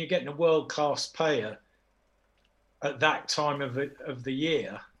 when you're getting a world-class player at that time of the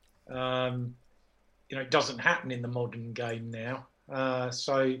year, it doesn't happen in the modern game now.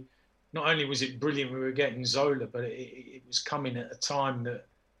 So not only was it brilliant we were getting Zola, but it was coming at a time that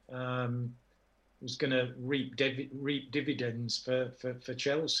was going to reap dividends for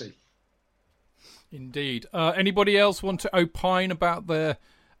Chelsea. Indeed. Anybody else want to opine about their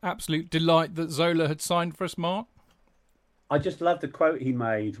absolute delight that Zola had signed for us, Mark? I just love the quote he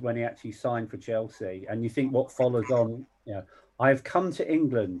made when he actually signed for Chelsea. And you think what follows on, I have come to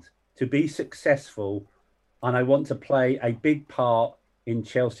England to be successful and I want to play a big part in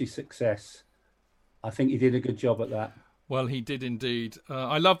Chelsea's success. I think he did a good job at that. Well, he did indeed.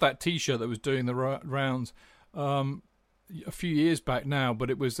 I love that T-shirt that was doing the rounds a few years back now, but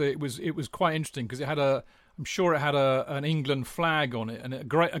it was quite interesting because I'm sure it had an England flag on it, and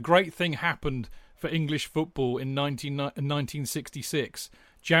a great thing happened for English football in 1966.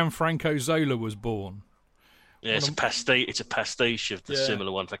 Gianfranco Zola was born. Yeah, it's a pastiche of the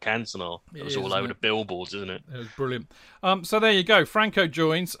similar one for Cantona. It was all over the billboards, isn't it? It was brilliant. So there you go. Franco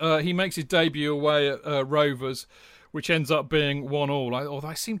joins. He makes his debut away at Rovers, which ends up being 1-1. Although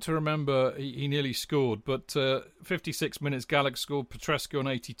I seem to remember he nearly scored. But 56 minutes, Gallagher scored, Petrescu on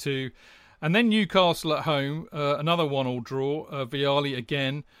 82. And then Newcastle at home, another 1-1 draw. Vialli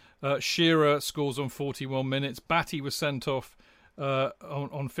again. Shearer scores on 41 minutes. Batty was sent off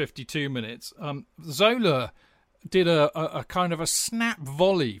on 52 minutes. Zola did a kind of a snap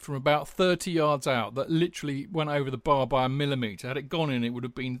volley from about 30 yards out that literally went over the bar by a millimetre. Had it gone in, it would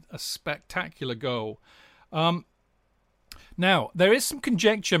have been a spectacular goal. Now, there is some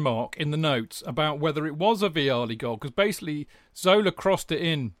conjecture, Mark, in the notes about whether it was a Vialli goal, because basically Zola crossed it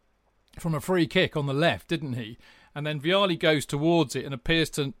in from a free kick on the left, didn't he? And then Vialli goes towards it and appears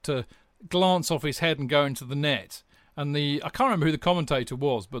to glance off his head and go into the net. And I can't remember who the commentator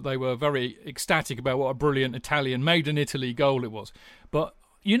was, but they were very ecstatic about what a brilliant Italian made in Italy goal it was. But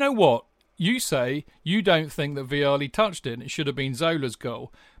you know what? You say you don't think that Vialli touched it and it should have been Zola's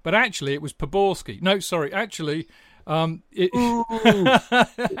goal. But actually it was Poborski. No, sorry, actually... actually,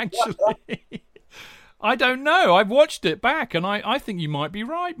 I don't know. I've watched it back and I think you might be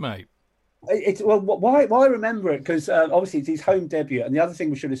right, mate. Why I remember it, because obviously it's his home debut, and the other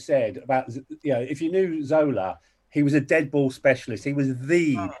thing we should have said about, if you knew Zola, he was a dead ball specialist. He was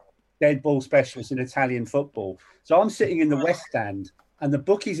the dead ball specialist in Italian football. So I'm sitting in the West Stand, and the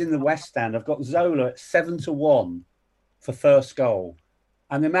bookies in the West Stand have got Zola at 7-1 for first goal.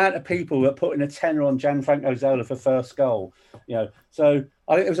 And the amount of people that are putting a tenner on Gianfranco Zola for first goal, So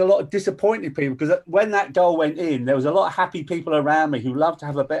I think there was a lot of disappointed people, because when that goal went in, there was a lot of happy people around me who loved to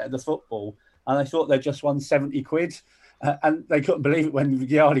have a bet of the football, and they thought they just won 70 quid, and they couldn't believe it when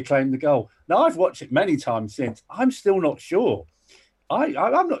Vialli claimed the goal. Now, I've watched it many times since. I'm still not sure. I'm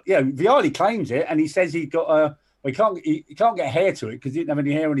not. Vialli claims it, and he says he got he can't get hair to it because he didn't have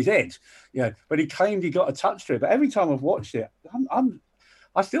any hair on his head. But he claimed he got a touch to it. But every time I've watched it,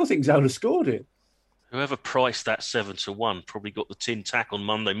 I still think Zola scored it. Whoever priced that 7-1 probably got the tin tack on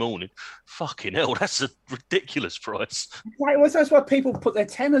Monday morning. Fucking hell, that's a ridiculous price. Right, that's why people put their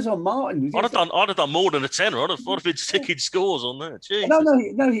tenors on Martin. I'd have done more than a tenner. I'd have been sticking scores on that. Jesus.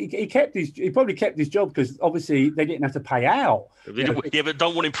 No. He probably kept his job because obviously they didn't have to pay out. But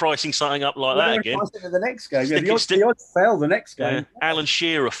don't want him pricing something up like that again. The next game, the odds fell the next game. Alan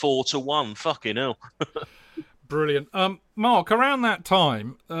Shearer 4-1. Fucking hell. Brilliant. Mark, around that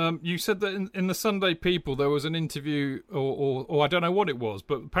time, you said that in the Sunday People there was an interview, or I don't know what it was,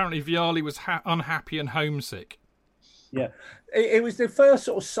 but apparently Vialli was unhappy and homesick. Yeah, it was the first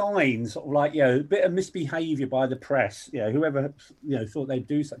sort of signs, sort of like, a bit of misbehaviour by the press. Whoever thought they'd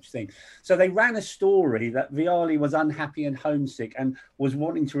do such a thing. So they ran a story that Vialli was unhappy and homesick and was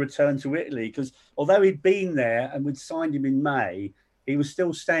wanting to return to Italy because although he'd been there and we'd signed him in May, he was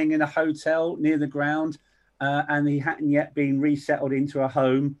still staying in a hotel near the ground, and he hadn't yet been resettled into a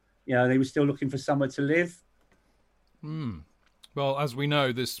home. They were still looking for somewhere to live. Well, as we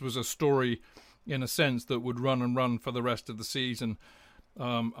know, this was a story, in a sense, that would run and run for the rest of the season.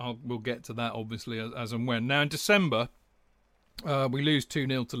 We'll get to that, obviously, as and when. Now, in December, we lose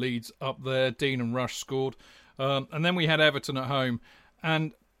 2-0 to Leeds up there. Dean and Rush scored. And then we had Everton at home.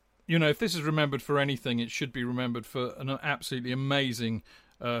 And, if this is remembered for anything, it should be remembered for an absolutely amazing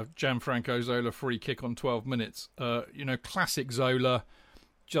Gianfranco Zola free kick on 12 minutes. Classic Zola,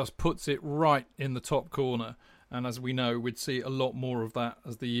 just puts it right in the top corner. And as we know, we'd see a lot more of that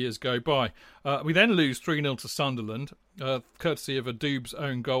as the years go by. We then lose 3-0 to Sunderland, courtesy of a Doob's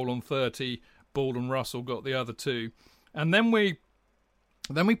own goal on 30. Ball and Russell got the other two. And then we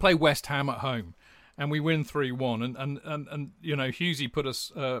play West Ham at home, and we win 3-1. And Hughesy put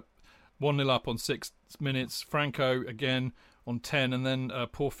us 1-0 up on 6 minutes. Franco again on 10, and then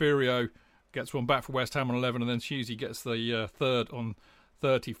Porfirio gets one back for West Ham on 11, and then Hughesy gets the third on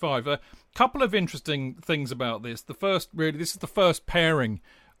 35. A couple of interesting things about this. This is the first pairing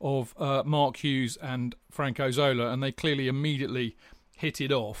of Mark Hughes and Franco Zola, and they clearly immediately hit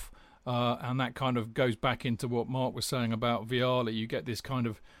it off. And that kind of goes back into what Mark was saying about Vialli. You get this kind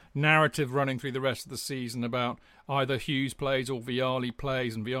of narrative running through the rest of the season about either Hughes plays or Vialli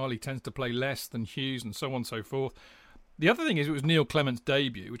plays, and Vialli tends to play less than Hughes, and so on and so forth. The other thing is it was Neil Clement's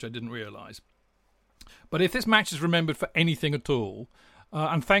debut, which I didn't realise. But if this match is remembered for anything at all,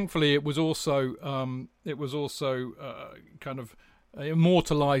 and thankfully it was also kind of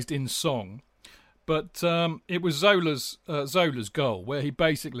immortalised in song. But it was Zola's goal, where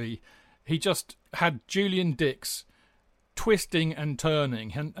he just had Julian Dix twisting and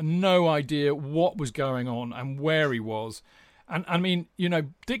turning and no idea what was going on and where he was. And I mean,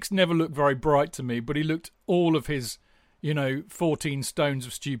 Dix never looked very bright to me, but he looked all of his, 14 stones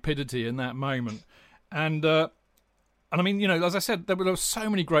of stupidity in that moment. And I mean, as I said, there were so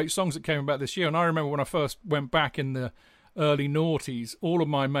many great songs that came about this year. And I remember when I first went back in the early noughties, all of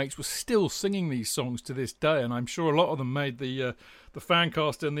my mates were still singing these songs to this day. And I'm sure a lot of them made the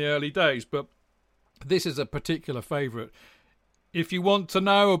Fancast in the early days. But this is a particular favourite. If you want to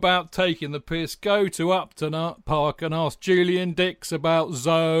know about taking the piss, go to Upton Park and ask Julian Dix about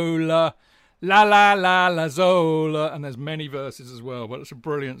Zola. La la la la Zola. And there's many verses as well, but it's a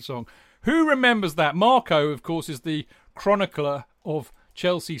brilliant song. Who remembers that? Marco, of course, is the chronicler of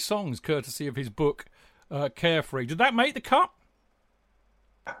Chelsea songs, courtesy of his book Carefree. Did that make the cut?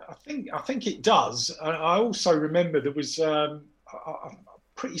 I think it does. I also remember there was I'm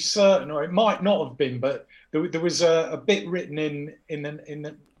pretty certain, or it might not have been, but there was a bit written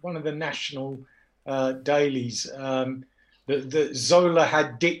in one of the national dailies that Zola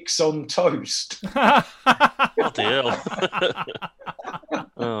had dicks on toast. What the hell?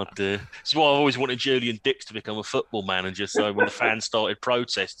 Oh dear. This is why I always wanted Julian Dix to become a football manager, so when the fans started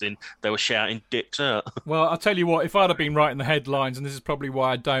protesting, they were shouting Dix out. Well, I'll tell you what, if I'd have been writing the headlines, and this is probably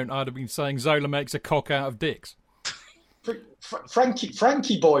why I don't, I'd have been saying Zola makes a cock out of Dix.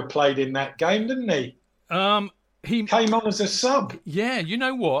 Frankie Boy played in that game, didn't he? He came on as a sub. Yeah, you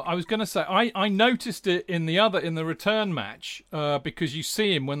know what? I was going to say, I noticed it in the return match because you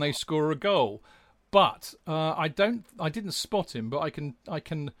see him when they score a goal. But I didn't spot him, but I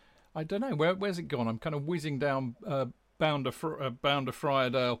don't know, where's it gone? I'm kind of whizzing down bound to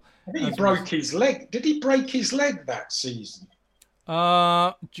Friardale. I think he broke his leg. Did he break his leg that season?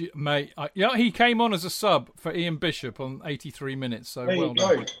 Mate, yeah, he came on as a sub for Ian Bishop on 83 minutes. So there well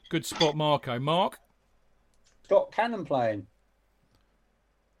done. Good spot, Marco. Mark? Scott Cannon playing.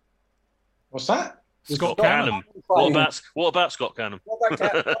 What's that? Scott Cannon. What about Scott Cannon? What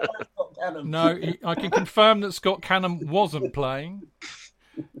about Scott Cannon? No, I can confirm that Scott Cannon wasn't playing.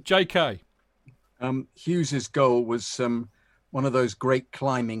 JK. Hughes's goal was one of those great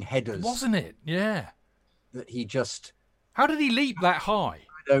climbing headers, wasn't it? Yeah. That he just. How did he leap that high?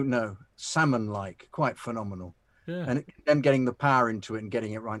 I don't know. Salmon-like, quite phenomenal. Yeah. And them getting the power into it and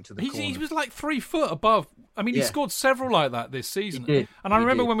getting it right to the corner. He was like 3 foot above. I mean, he scored several like that this season. He did. And I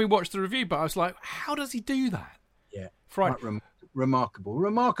remember when we watched the review, but I was like, how does he do that? Yeah. Right.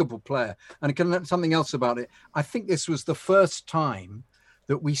 Remarkable player. And something else about it. I think this was the first time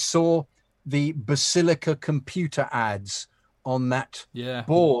that we saw the Basilica computer ads on that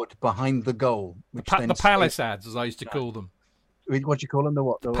board behind the goal. The Palace ads, as I used to call them. What do you call them? The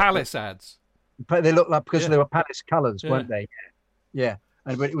what? Palace ads. They looked like, because Yeah. they were Palace colours, Yeah. weren't they? Yeah.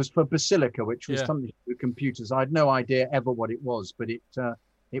 But it was for Basilica, which was Yeah. something to do with computers. I had no idea ever what it was, but it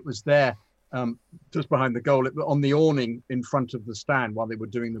was there just behind the goal, on the awning in front of the stand while they were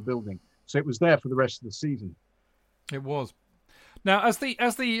doing the building. So it was there for the rest of the season. It was. Now, as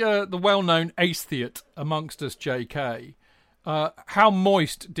the well-known aesthete amongst us, JK, how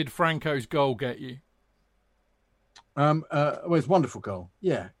moist did Franco's goal get you? It was a wonderful goal.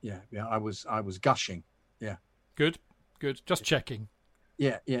 Yeah. I was gushing. Yeah. Good. Just checking.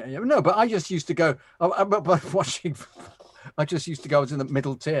 Yeah. No, but I just used to go. Watching. I just used to go. I was in the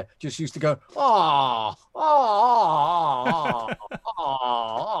middle tier. Just used to go.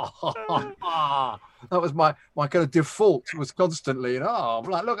 That was my kind of default. Was constantly look,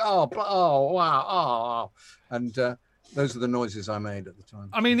 wow, and those are the noises I made at the time.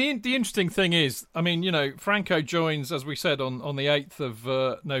 I mean, the interesting thing is, Franco joins, as we said, on the 8th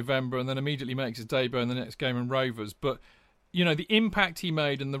of November, and then immediately makes his debut in the next game in Rovers. But the impact he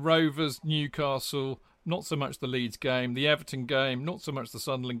made in the Rovers, Newcastle, not so much the Leeds game, the Everton game, not so much the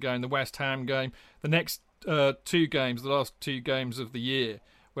Sunderland game, the West Ham game, the next two games, the last two games of the year,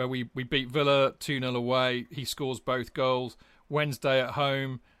 where we beat Villa 2-0 away. He scores both goals. Wednesday at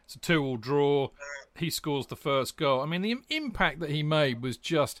home, it's a 2-2 draw. He scores the first goal. I mean, the impact that he made was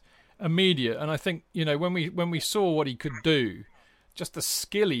just immediate. And I think, when we saw what he could do, just the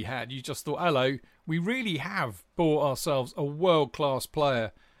skill he had, you just thought, hello, we really have bought ourselves a world-class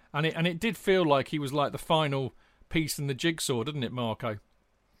player. And it did feel like he was like the final piece in the jigsaw, didn't it, Marco?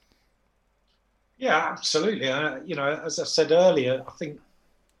 Yeah, absolutely. As I said earlier, I think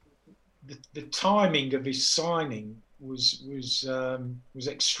the timing of his signing was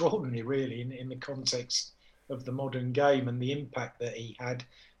extraordinary, really, in the context of the modern game and the impact that he had,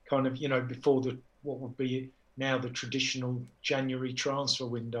 kind of, before what would be now the traditional January transfer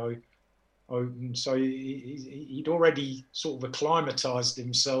window open. So he'd already sort of acclimatized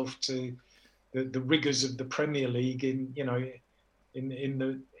himself to the rigors of the Premier League in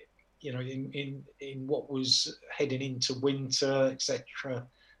what was heading into winter, etc.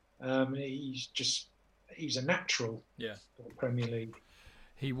 He's a natural for the Premier League.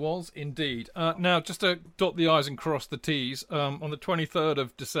 He was indeed. Now, just to dot the I's and cross the T's, on the 23rd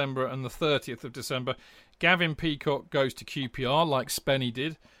of December and the 30th of December, Gavin Peacock goes to QPR like Spenny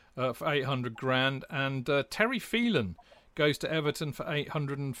did for 800 grand, and Terry Phelan goes to Everton for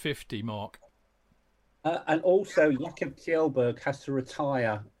 850, Mark. And also, Jakob Kjellberg has to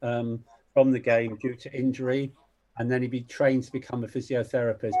retire from the game due to injury, and then he'd be trained to become a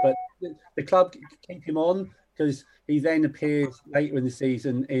physiotherapist. But the club keep him on because he then appears later in the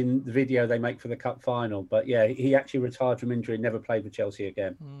season in the video they make for the cup final. But yeah, he actually retired from injury and never played for Chelsea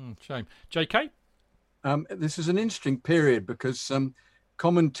again. Shame. JK? This is an interesting period because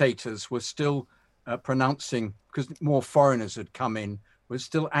commentators were still pronouncing, because more foreigners had come in, were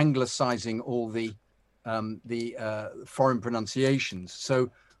still anglicising all the foreign pronunciations.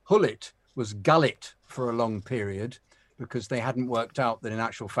 So Hullet was Gullet for a long period because they hadn't worked out that in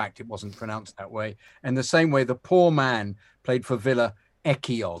actual fact it wasn't pronounced that way. And the same way, the poor man played for Villa,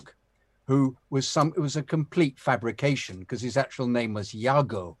 Ekiog, who was it was a complete fabrication because his actual name was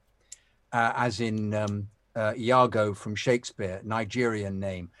Iago, as in Iago from Shakespeare, Nigerian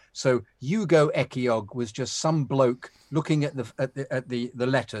name. So Ugo Ekiog was just some bloke looking at the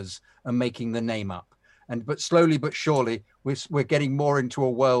letters and making the name up. But slowly but surely, we're getting more into a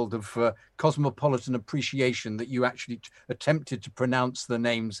world of cosmopolitan appreciation that you actually attempted to pronounce the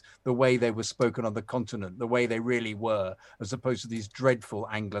names the way they were spoken on the continent, the way they really were, as opposed to these dreadful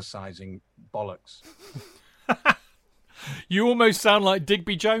anglicising bollocks. You almost sound like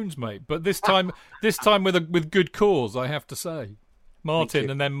Digby Jones, mate, but this time with good cause, I have to say. Martin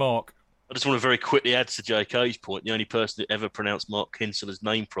and then Mark. I just want to very quickly add to JK's point. The only person that ever pronounced Mark Kinsella's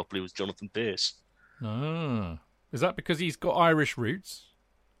name properly was Jonathan Pearce. Is that because he's got Irish roots?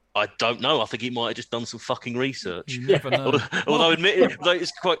 I don't know. I think he might have just done some fucking research. You never know. Although admittedly,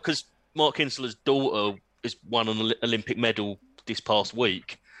 it's quite, because Mark Kinsella's daughter has won an Olympic medal this past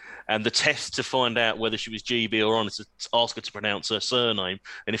week, and the test to find out whether she was GB or honest, ask her to pronounce her surname,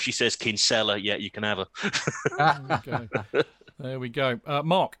 and if she says Kinsella, yeah, you can have her. Okay. There we go.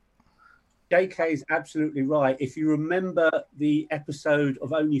 Mark. JK is absolutely right. If you remember the episode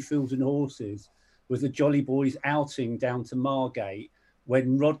of Only Fools and Horses with the Jolly Boys outing down to Margate,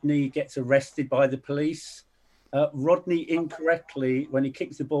 when Rodney gets arrested by the police, Rodney incorrectly, when he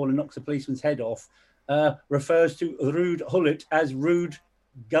kicks the ball and knocks a policeman's head off, refers to Ruud Hullet as Ruud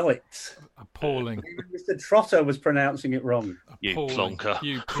Gullet. Appalling. Mr. Trotter was pronouncing it wrong. You plonker.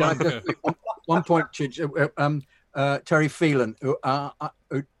 You plonker. 1 point, Chidge. Terry Phelan, who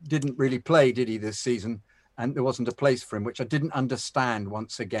didn't really play, did he, this season? And there wasn't a place for him, which I didn't understand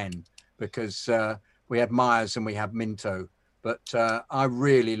once again, because we had Myers and we had Minto. But I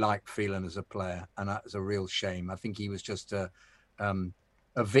really like Phelan as a player, and that was a real shame. I think he was just a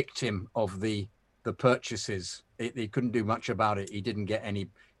victim of the purchases. He couldn't do much about it. He didn't get any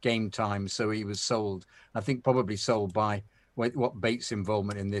game time, so he was sold. I think probably sold by what Bates'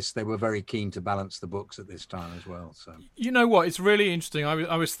 involvement in this. They were very keen to balance the books at this time as well. So you know what? It's really interesting.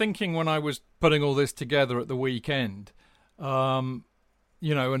 I was thinking when I was putting all this together at the weekend,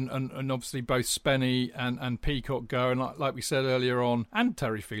 you know, and obviously both Spenny and Peacock go, and like we said earlier on, and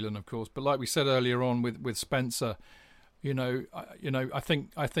Terry Phelan, of course, but like we said earlier on with Spencer, you know, I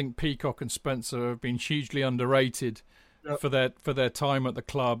think Peacock and Spencer have been hugely underrated. Yep. For their time at the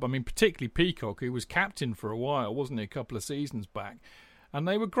club. I mean, particularly Peacock, who was captain for a while, wasn't he, a couple of seasons back? And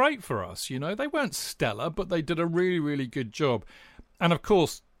they were great for us, you know. They weren't stellar, but they did a really, really good job. And of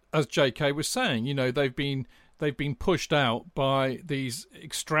course, as JK was saying, you know, they've been pushed out by these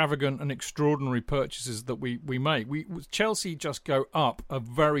extravagant and extraordinary purchases that we make. Chelsea just go up a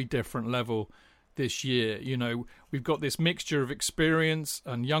very different level this year. You know, we've got this mixture of experience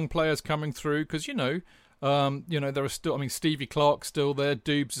and young players coming through because, you know, there are still, I mean, Stevie Clark's still there,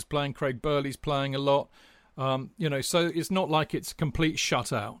 Dubes is playing, Craig Burley's playing a lot. You know, so it's not like it's complete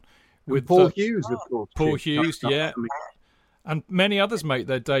shutout. With Paul Hughes, of course. Paul Hughes, yeah. And many others make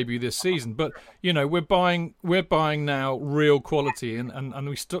their debut this season. But, you know, we're buying now real quality. And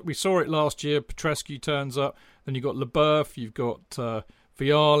we saw it last year. Petrescu turns up. Then you've got Leboeuf, you've got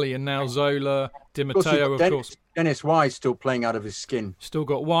Vialli, and now Zola, Di Matteo, of course. Dennis Wise still playing out of his skin. Still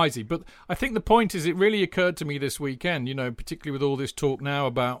got Wisey. But I think the point is, it really occurred to me this weekend, you know, particularly with all this talk now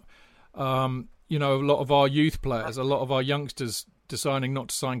about, you know, a lot of our youth players, a lot of our youngsters deciding not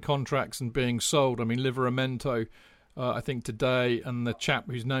to sign contracts and being sold. I mean, Livramento, I think today, and the chap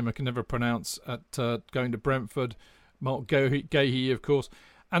whose name I can never pronounce at going to Brentford, Mark Gahey, of course.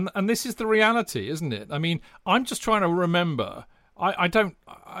 And this is the reality, isn't it? I mean, I'm just trying to remember. I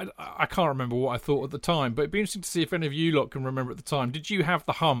can't remember what I thought at the time, but it'd be interesting to see if any of you lot can remember at the time. Did you have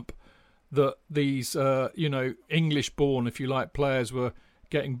the hump that these, you know, English-born, if you like, players were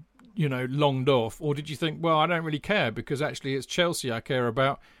getting, you know, longed off? Or did you think, well, I don't really care because actually it's Chelsea I care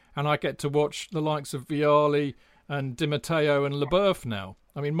about and I get to watch the likes of Vialli and Di Matteo and Leboeuf now?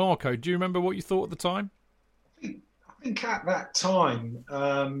 I mean, Marco, do you remember what you thought at the time? I think at that time,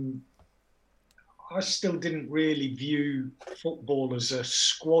 I still didn't really view football as a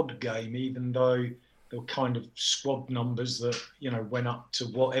squad game, even though there were kind of squad numbers that, you know, went up to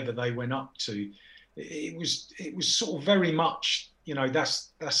whatever they went up to. It was sort of very much, you know, that's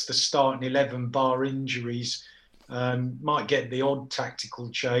the starting 11 bar injuries. Might get the odd tactical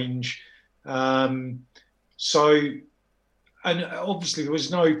change. So, and obviously there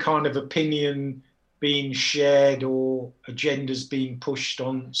was no kind of opinion being shared or agendas being pushed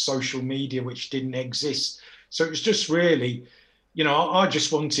on social media, which didn't exist. So it was just really, you know, I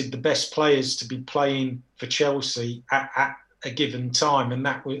just wanted the best players to be playing for Chelsea at a given time. And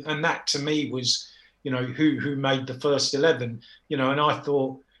that to me was, you know, who made the first 11, you know, and I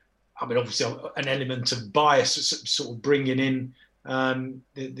thought, I mean, obviously an element of bias sort of bringing in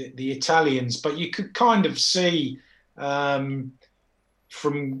the Italians, but you could kind of see from,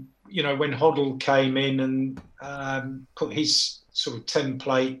 you know, when Hoddle came in and put his sort of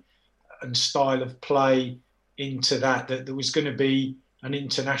template and style of play into that there was going to be an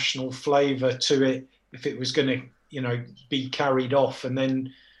international flavour to it if it was going to, you know, be carried off. And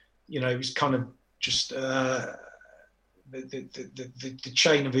then, you know, it was kind of just the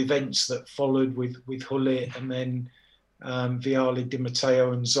chain of events that followed with Hullet and then Vialli, Di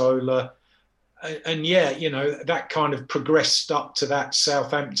Matteo and Zola. And yeah, you know, that kind of progressed up to that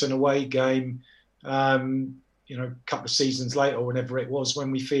Southampton away game, you know, a couple of seasons later or whenever it was, when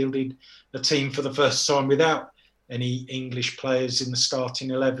we fielded a team for the first time without any English players in the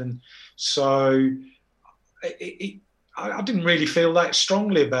starting 11. So I didn't really feel that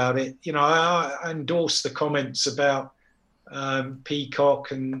strongly about it. You know, I endorsed the comments about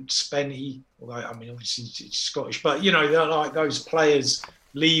Peacock and Spenny, although, I mean, obviously it's Scottish, but, you know, like those players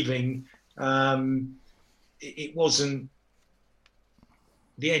leaving, it wasn't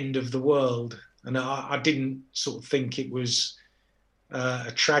the end of the world, and I didn't sort of think it was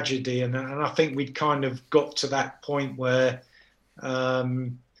a tragedy, and I think we'd kind of got to that point where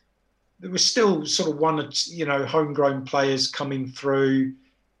there was still sort of one, you know, homegrown players coming through,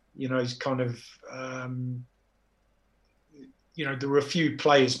 you know, kind of, you know, there were a few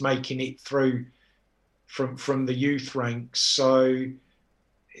players making it through from the youth ranks, so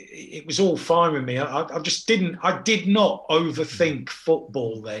it was all fine with me. I did not overthink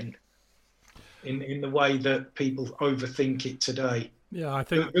football then in the way that people overthink it today. Yeah, I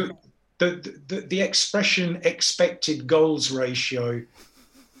think the expression expected goals ratio,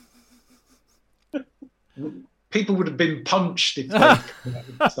 people would have been punched if they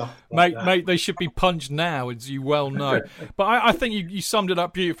stuff like mate, they should be punched now, as you well know. But I think you summed it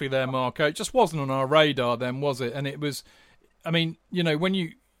up beautifully there, Marco. It just wasn't on our radar then, was it? And it was, I mean, you know, when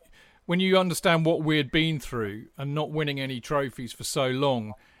you understand what we had been through and not winning any trophies for so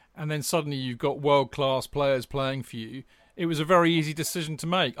long, and then suddenly you've got world-class players playing for you, it was a very easy decision to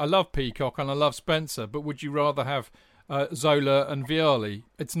make. I love Peacock and I love Spencer, but would you rather have Zola and Vialli?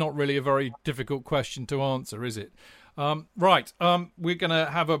 It's not really a very difficult question to answer, is it? Right, we're going to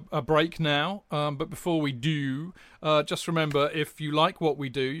have a break now, but before we do, just remember, if you like what we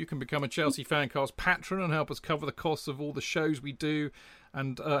do, you can become a Chelsea Fancast patron and help us cover the costs of all the shows we do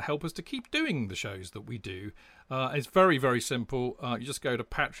and help us to keep doing the shows that we do. It's very, very simple. You just go to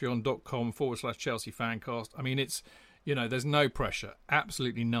patreon.com/Chelsea Fancast. I mean, it's, you know, there's no pressure,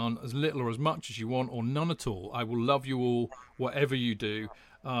 absolutely none, as little or as much as you want, or none at all. I will love you all, whatever you do.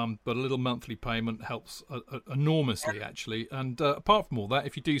 But a little monthly payment helps enormously, actually. And apart from all that,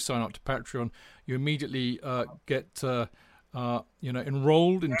 if you do sign up to Patreon, you immediately get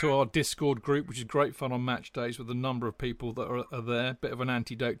enrolled into our Discord group, which is great fun on match days with a number of people that are there. Bit of an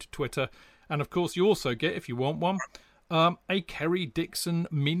antidote to Twitter. And of course, you also get, if you want one, a Kerry Dixon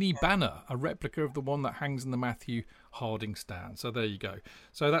mini banner, a replica of the one that hangs in the Matthew Harding stand. So there you go.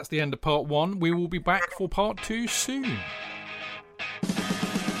 So that's the end of part 1. We will be back for part 2 soon.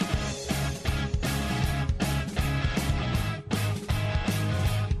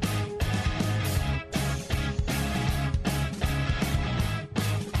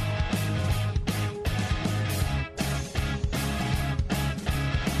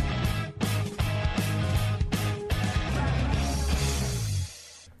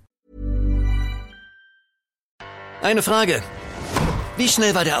 Eine Frage. Wie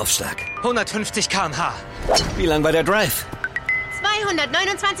schnell war der Aufschlag? 150 km/h. Wie lang war der Drive?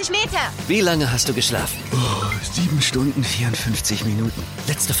 229 Meter. Wie lange hast du geschlafen? 7 Stunden, 54 Minuten.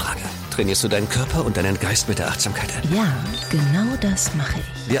 Letzte Frage. Trainierst du deinen Körper und deinen Geist mit der Achtsamkeit? Ja, genau das mache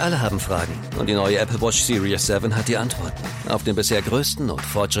ich. Wir alle haben Fragen und die neue Apple Watch Series 7 hat die Antworten. Auf dem bisher größten und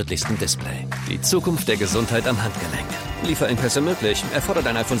fortschrittlichsten Display. Die Zukunft der Gesundheit am Handgelenk. Lieferengpässe möglich. Erfordert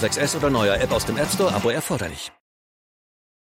ein iPhone 6S oder neuer App aus dem App Store, Abo erforderlich.